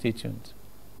 Please stay tuned.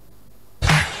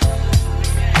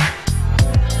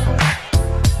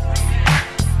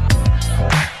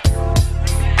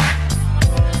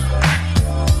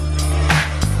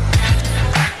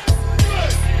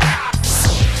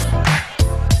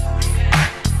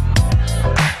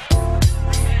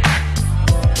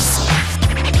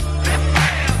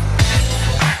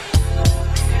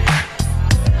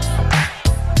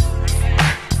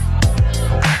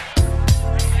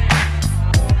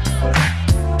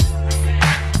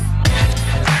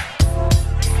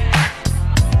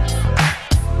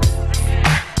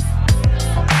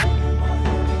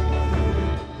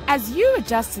 As you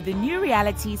adjust to the new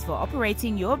realities for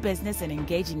operating your business and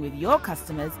engaging with your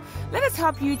customers, let us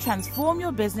help you transform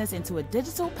your business into a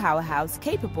digital powerhouse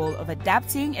capable of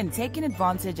adapting and taking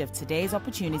advantage of today's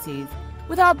opportunities.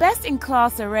 With our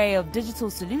best-in-class array of digital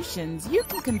solutions, you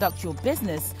can conduct your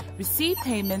business, receive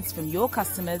payments from your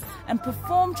customers, and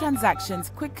perform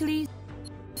transactions quickly,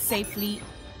 safely,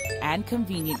 and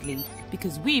conveniently,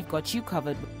 because we've got you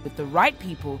covered with the right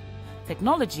people,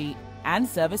 technology, and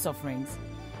service offerings.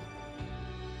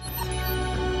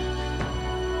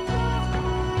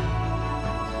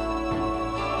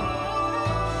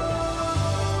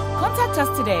 Contact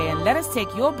us today and let us take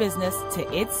your business to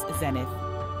its zenith.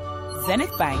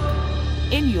 Zenith Bank,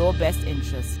 in your best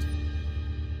interest.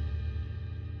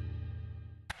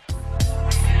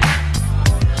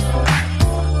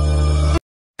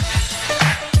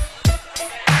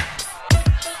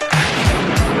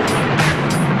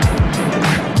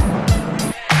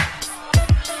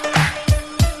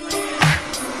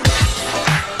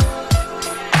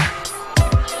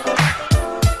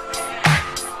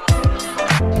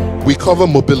 We cover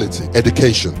mobility,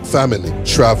 education, family,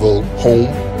 travel, home,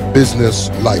 business,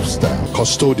 lifestyle.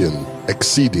 Custodian,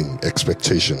 exceeding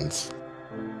expectations.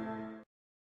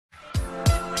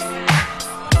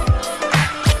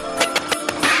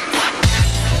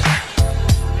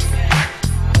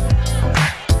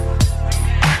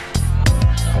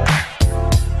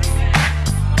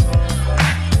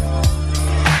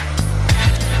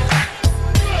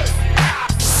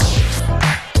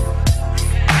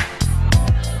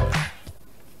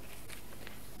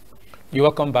 You're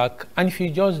welcome back. And if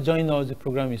you just joined us, the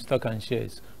program is Stock and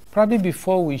Shares. Probably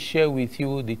before we share with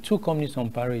you the two companies on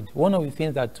parade, one of the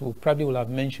things that we probably will have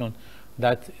mentioned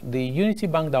that the Unity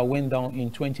Bank that went down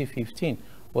in 2015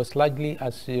 was largely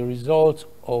as a result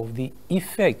of the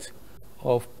effect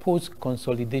of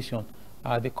post-consolidation.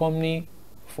 The company,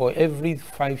 for every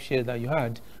 5 shares that you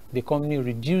had, the company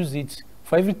reduced it,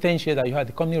 for every 10 shares that you had,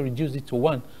 the company reduced it to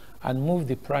 1 and moved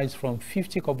the price from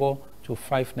 50 kobo to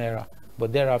 5 naira.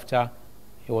 But thereafter,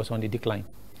 it was on the decline.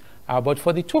 But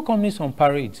for the two companies on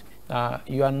parade,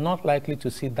 you are not likely to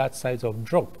see that size of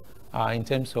drop in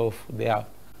terms of their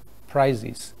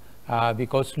prices,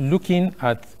 because looking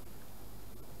at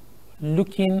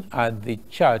the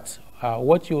charts,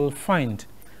 what you will find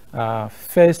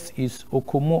first is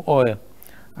Okomo Oil.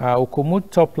 Okomo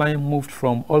top line moved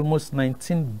from almost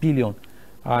 19 billion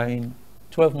in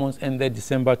 12 months ended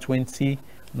December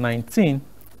 2019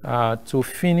 to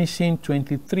finishing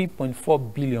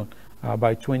 23.4 billion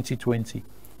by 2020,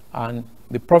 and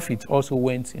the profit also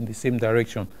went in the same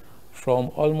direction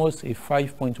from almost a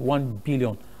 5.1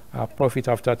 billion profit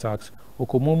after tax.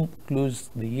 Okomo closed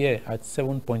the year at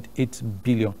 7.8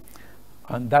 billion,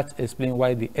 and that explains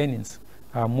why the earnings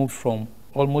moved from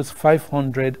almost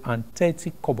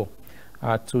 530 kobo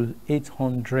to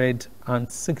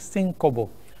 816 kobo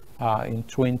in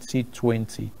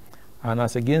 2020. And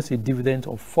as against a dividend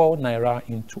of 4 naira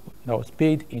that was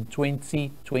paid in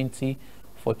 2020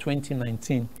 for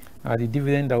 2019, the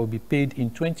dividend that will be paid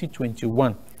in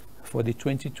 2021 for the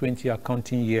 2020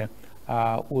 accounting year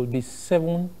will be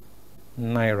 7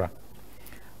 naira.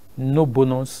 No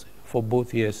bonus for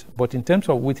both years, but in terms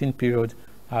of waiting period,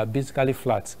 basically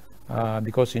flat,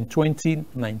 because in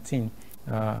 2019,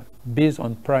 based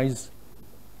on price,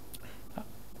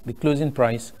 the closing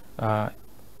price,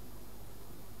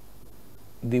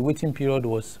 the waiting period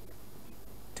was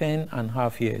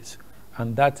 10.5 years,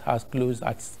 and that has closed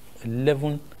at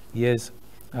 11 years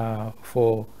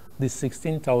for the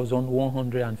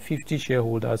 16,150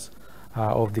 shareholders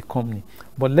of the company.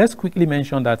 But let's quickly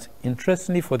mention that,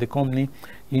 interestingly for the company,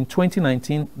 in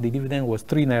 2019 the dividend was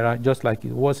 3 naira, just like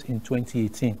it was in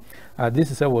 2018.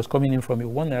 This itself was coming in from a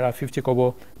 1 naira 50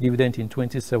 kobo dividend in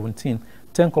 2017,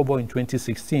 10 kobo in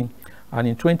 2016, and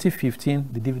in 2015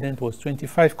 the dividend was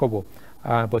 25 kobo,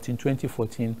 but in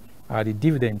 2014 the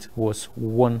dividend was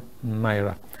 1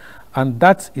 naira. And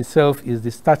that itself is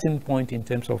the starting point in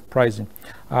terms of pricing.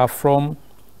 From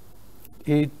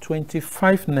a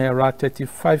 25 naira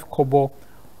 35 kobo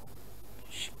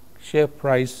share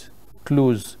price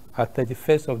close at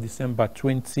 31st of December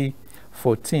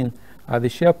 2014, the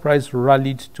share price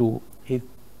rallied to a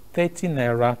 30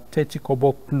 naira 30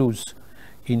 kobo close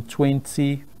in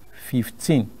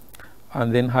 2015,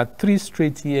 and then had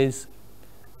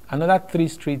another three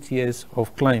straight years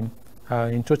of climb,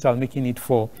 in total making it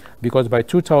 4, because by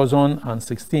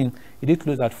 2016 it did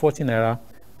close at 40 naira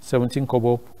 17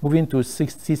 kobo, moving to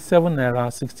 67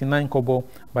 naira 69 kobo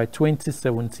by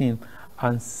 2017,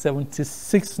 and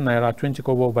 76 naira 20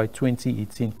 kobo by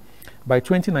 2018. By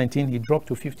 2019 it dropped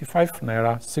to 55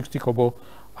 naira 60 kobo,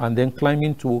 and then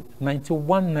climbing to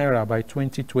 91 naira by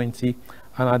 2020,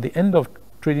 and at the end of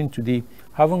trading today,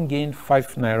 having gained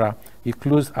 5 naira, it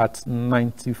closed at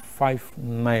 95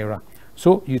 naira.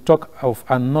 So you talk of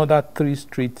another 3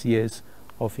 straight years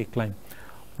of a climb.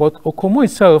 But Okomo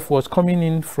itself was coming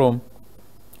in from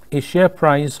a share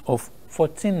price of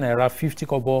 14 naira 50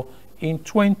 kobo in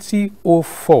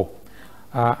 2004,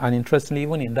 and interestingly,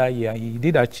 even in that year he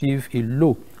did achieve a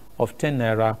low of 10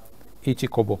 naira 80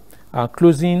 kobo,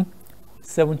 closing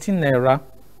 17 naira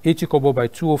 80 kobo by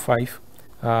 205,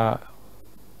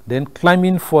 then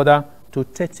climbing further to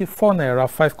 34 naira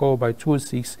 5 kobo by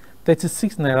 206,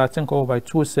 36 naira 10 kobo by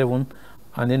 207,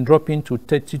 and then dropping to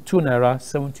 32 naira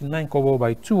 79 kobo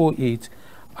by 208,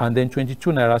 and then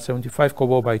 22 naira 75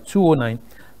 kobo by 209,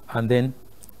 and then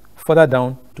further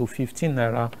down to 15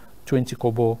 naira 20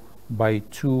 kobo by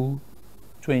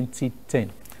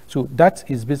 2010. So that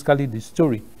is basically the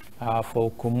story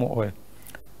for Okomo Oil.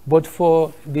 But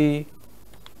for the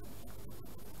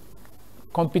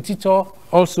competitor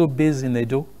also based in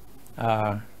Edo,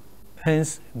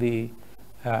 hence the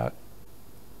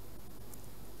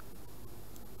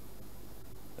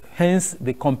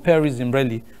comparison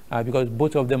really, because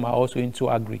both of them are also into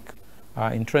agric.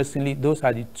 Interestingly, those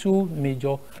are the two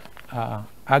major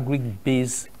agric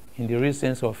base in the real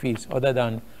sense of it, other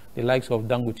than the likes of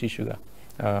Dangote Sugar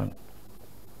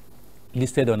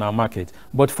listed on our market.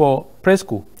 But for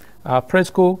Presco,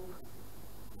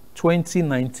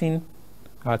 2019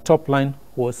 top line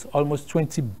was almost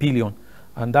 20 billion,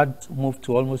 and that moved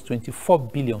to almost 24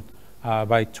 billion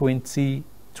by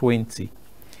 2020.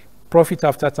 Profit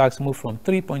after tax moved from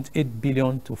 3.8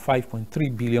 billion to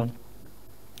 5.3 billion,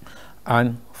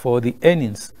 and for the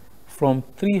earnings from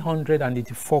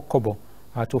 384 kobo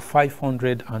to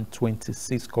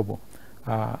 526 kobo.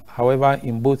 However,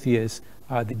 in both years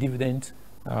the dividend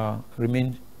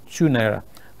remained 2 naira.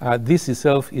 This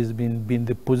itself has been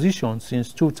the position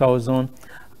since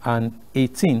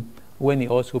 2018, when he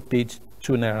also paid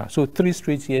 2 naira. So 3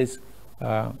 straight years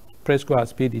Presco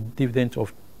has paid a dividend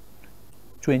of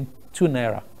 2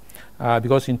 naira,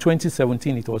 because in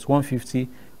 2017 it was 150,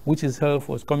 which itself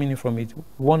was coming in from it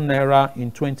 1 naira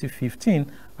in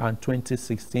 2015 and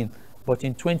 2016. But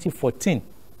in 2014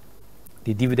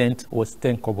 the dividend was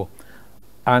 10 kobo,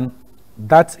 and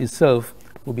that itself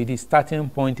will be the starting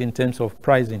point in terms of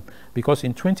pricing, because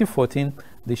in 2014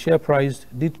 the share price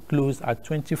did close at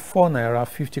 24 naira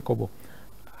 50 kobo.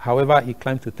 However, it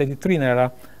climbed to 33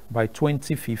 naira by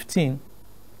 2015,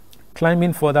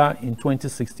 climbing further in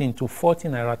 2016 to 40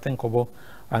 naira 10 kobo,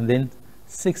 and then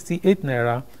 68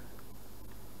 naira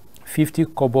 50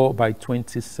 kobo by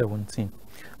 2017.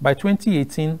 By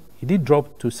 2018 it did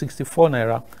drop to 64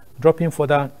 naira, dropping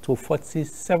further to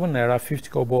 47 naira 50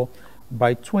 kobo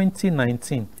by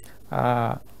 2019,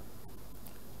 and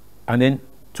then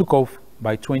took off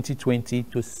by 2020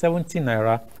 to 70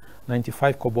 naira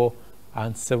 95 kobo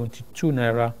and 72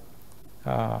 naira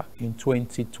in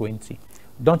 2020.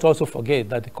 Don't also forget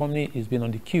that the company has been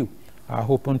on the queue,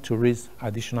 hoping to raise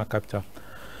additional capital.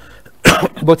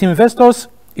 But investors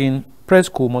in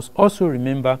Presco must also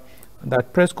remember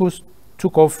that Presco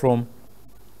took off from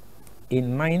a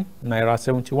 9 naira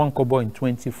 71 kobo in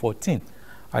 2014,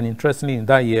 and interestingly in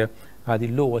that year the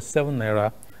low was 7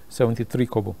 naira 73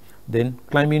 kobo, then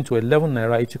climbing to 11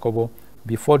 naira 80 kobo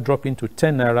before dropping to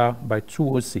 10 naira by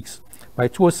 206. By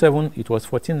 207 it was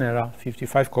 14 naira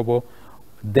 55 kobo,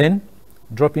 then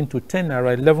dropping to 10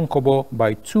 naira 11 kobo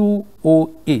by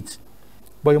 208.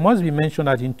 But it must be mentioned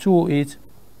that in 208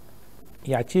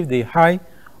 he achieved a high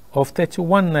of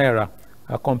 31 naira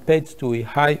compared to a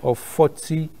high of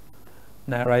 40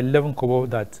 naira 11 kobo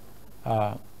that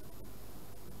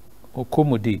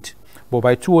Okomo did. But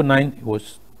by 2009 it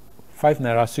was 5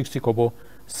 naira 60 kobo,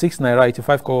 6 naira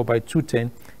 85 kobo by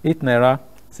 2010, 8 naira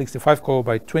 65 kobo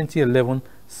by 2011,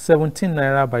 17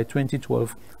 naira by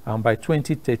 2012, and by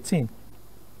 2013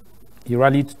 it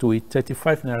rallied to a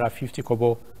 35 naira 50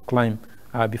 kobo climb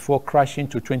before crashing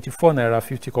to 24 naira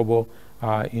 50 kobo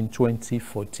in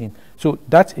 2014. So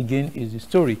that again is the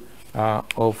story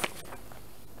of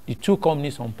the two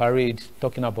companies on parade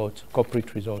talking about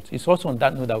corporate results. It's also on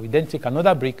that note that we then take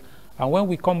another break, and when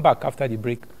we come back after the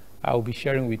break, I will be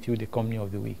sharing with you the company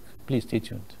of the week. Please stay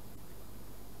tuned.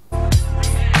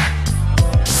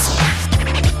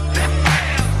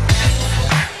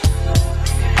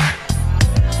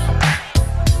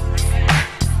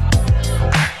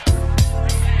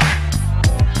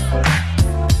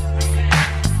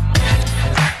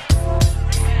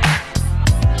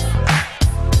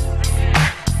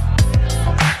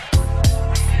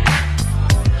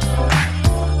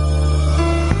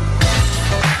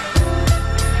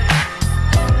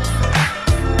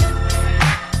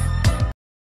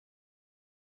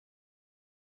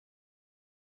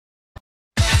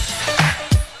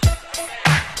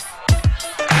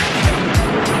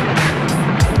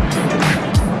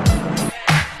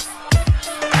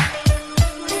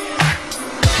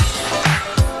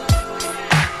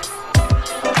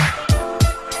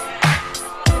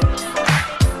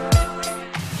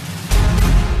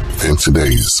 In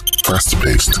today's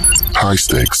fast-paced,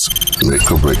 high-stakes,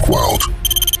 make-or-break world,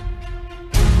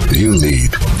 you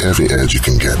need every edge you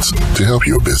can get to help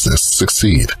your business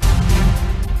succeed.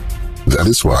 That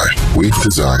is why we've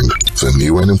designed the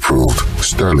new and improved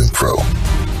Sterling Pro.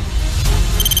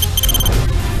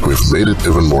 We've made it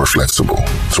even more flexible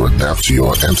to adapt to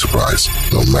your enterprise,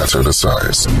 no matter the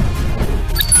size.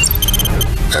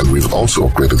 And we've also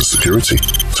upgraded the security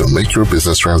to make your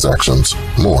business transactions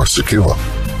more secure.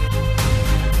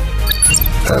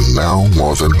 And now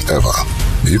more than ever,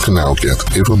 you can now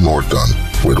get even more done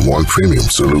with one premium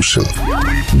solution.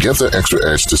 Get the extra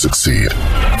edge to succeed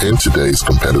in today's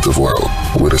competitive world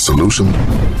with a solution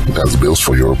that's built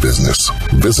for your business.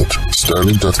 Visit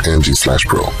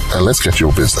sterling.ng/pro and let's get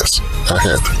your business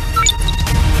ahead.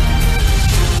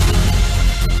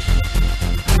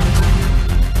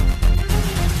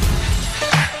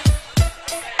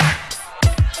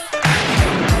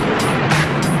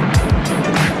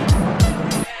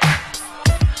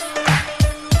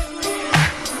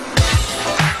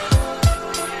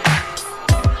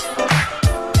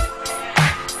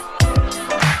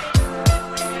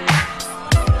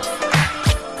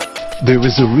 There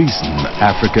is a reason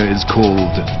Africa is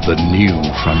called the new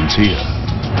frontier.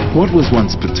 What was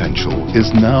once potential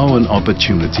is now an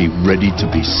opportunity ready to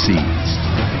be seized.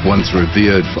 Once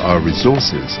revered for our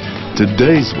resources,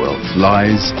 today's wealth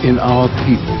lies in our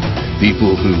people.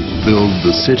 People who build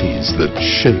the cities that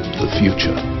shape the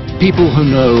future. People who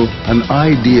know an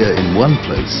idea in one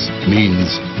place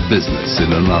means business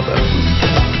in another.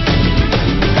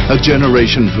 A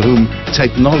generation for whom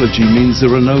technology means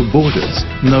there are no borders,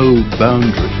 no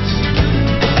boundaries.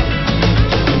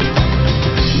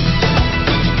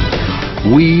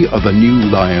 We are the new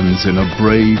lions in a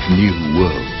brave new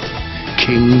world,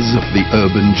 kings of the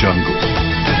urban jungle.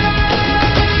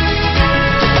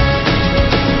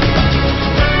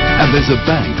 And there's a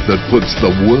bank that puts the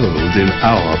world in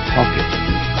our pocket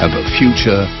and the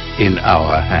future in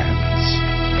our hands.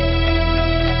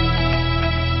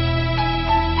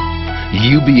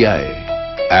 UBA,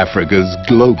 Africa's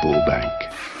global bank.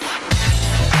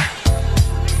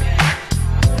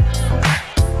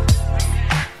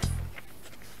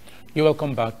 You're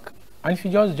welcome back. And if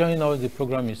you just joined us, the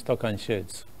program is Stock and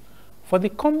Shares. For the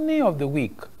company of the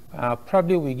week,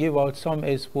 probably we give out some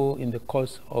expo in the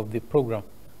course of the program.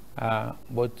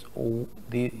 But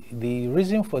the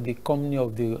reason for the company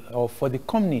of the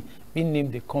company being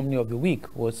named the company of the week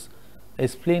was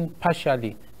explained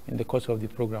partially in the course of the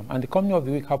program, and the company of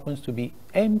the week happens to be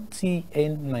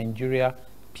MTN Nigeria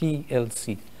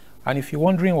PLC. And if you're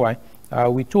wondering why,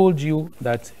 we told you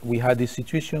that we had a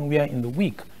situation where in the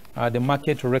week the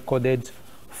market recorded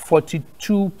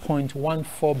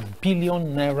 42.14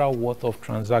 billion naira worth of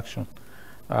transaction,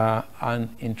 and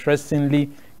interestingly,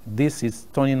 this is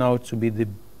turning out to be the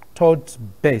third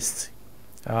best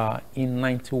in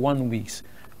 91 weeks.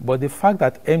 But the fact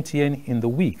that MTN in the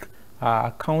week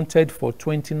accounted for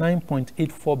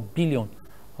 29.84 billion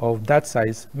of that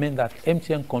size meant that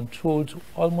MTN controlled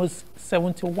almost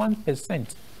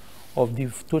 71% of the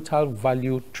total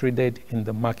value traded in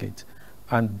the market.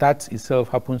 and that itself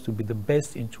happens to be the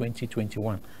best in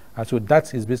 2021. So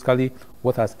that is basically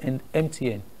what has earned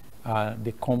MTN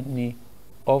the company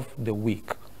of the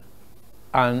week.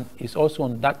 And it's also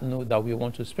on that note that we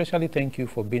want to especially thank you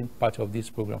for being part of this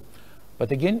program.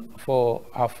 But again, for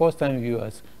our first-time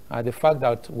viewers, the fact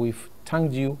that we've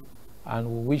thanked you and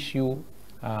we wish you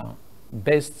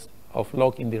best of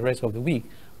luck in the rest of the week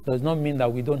does not mean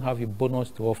that we don't have a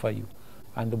bonus to offer you.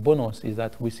 And the bonus is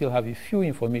that we still have a few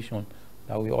information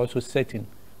that we're also setting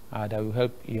that will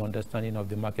help your understanding of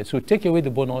the market. So take away the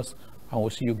bonus, and we'll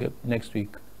see you next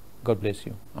week. God bless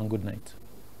you, and good night.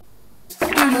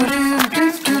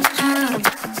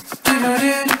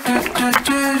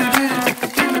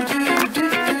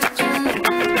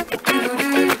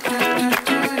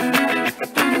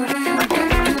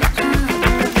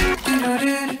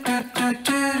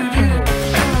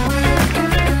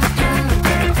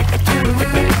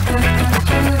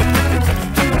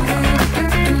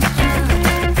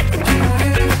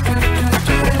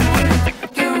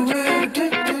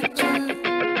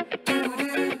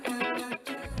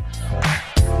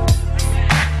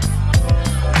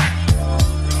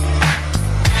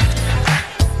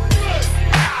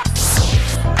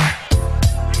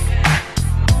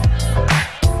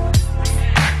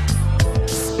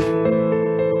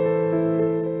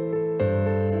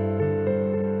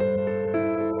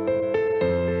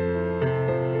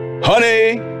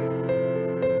 Honey!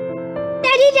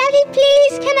 Daddy,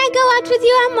 please, can I go out with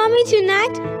you and Mommy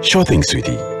tonight? Sure thing,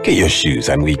 sweetie. Get your shoes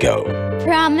and we go.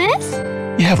 Promise?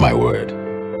 You have my word.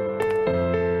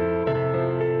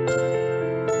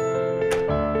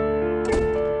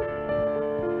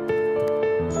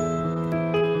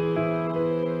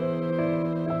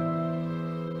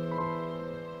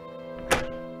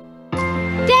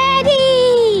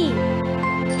 Daddy!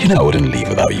 You know I wouldn't leave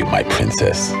without you, my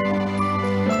princess.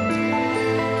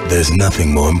 There's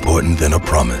nothing more important than a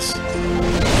promise.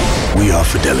 We are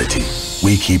Fidelity.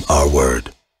 We keep our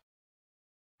word.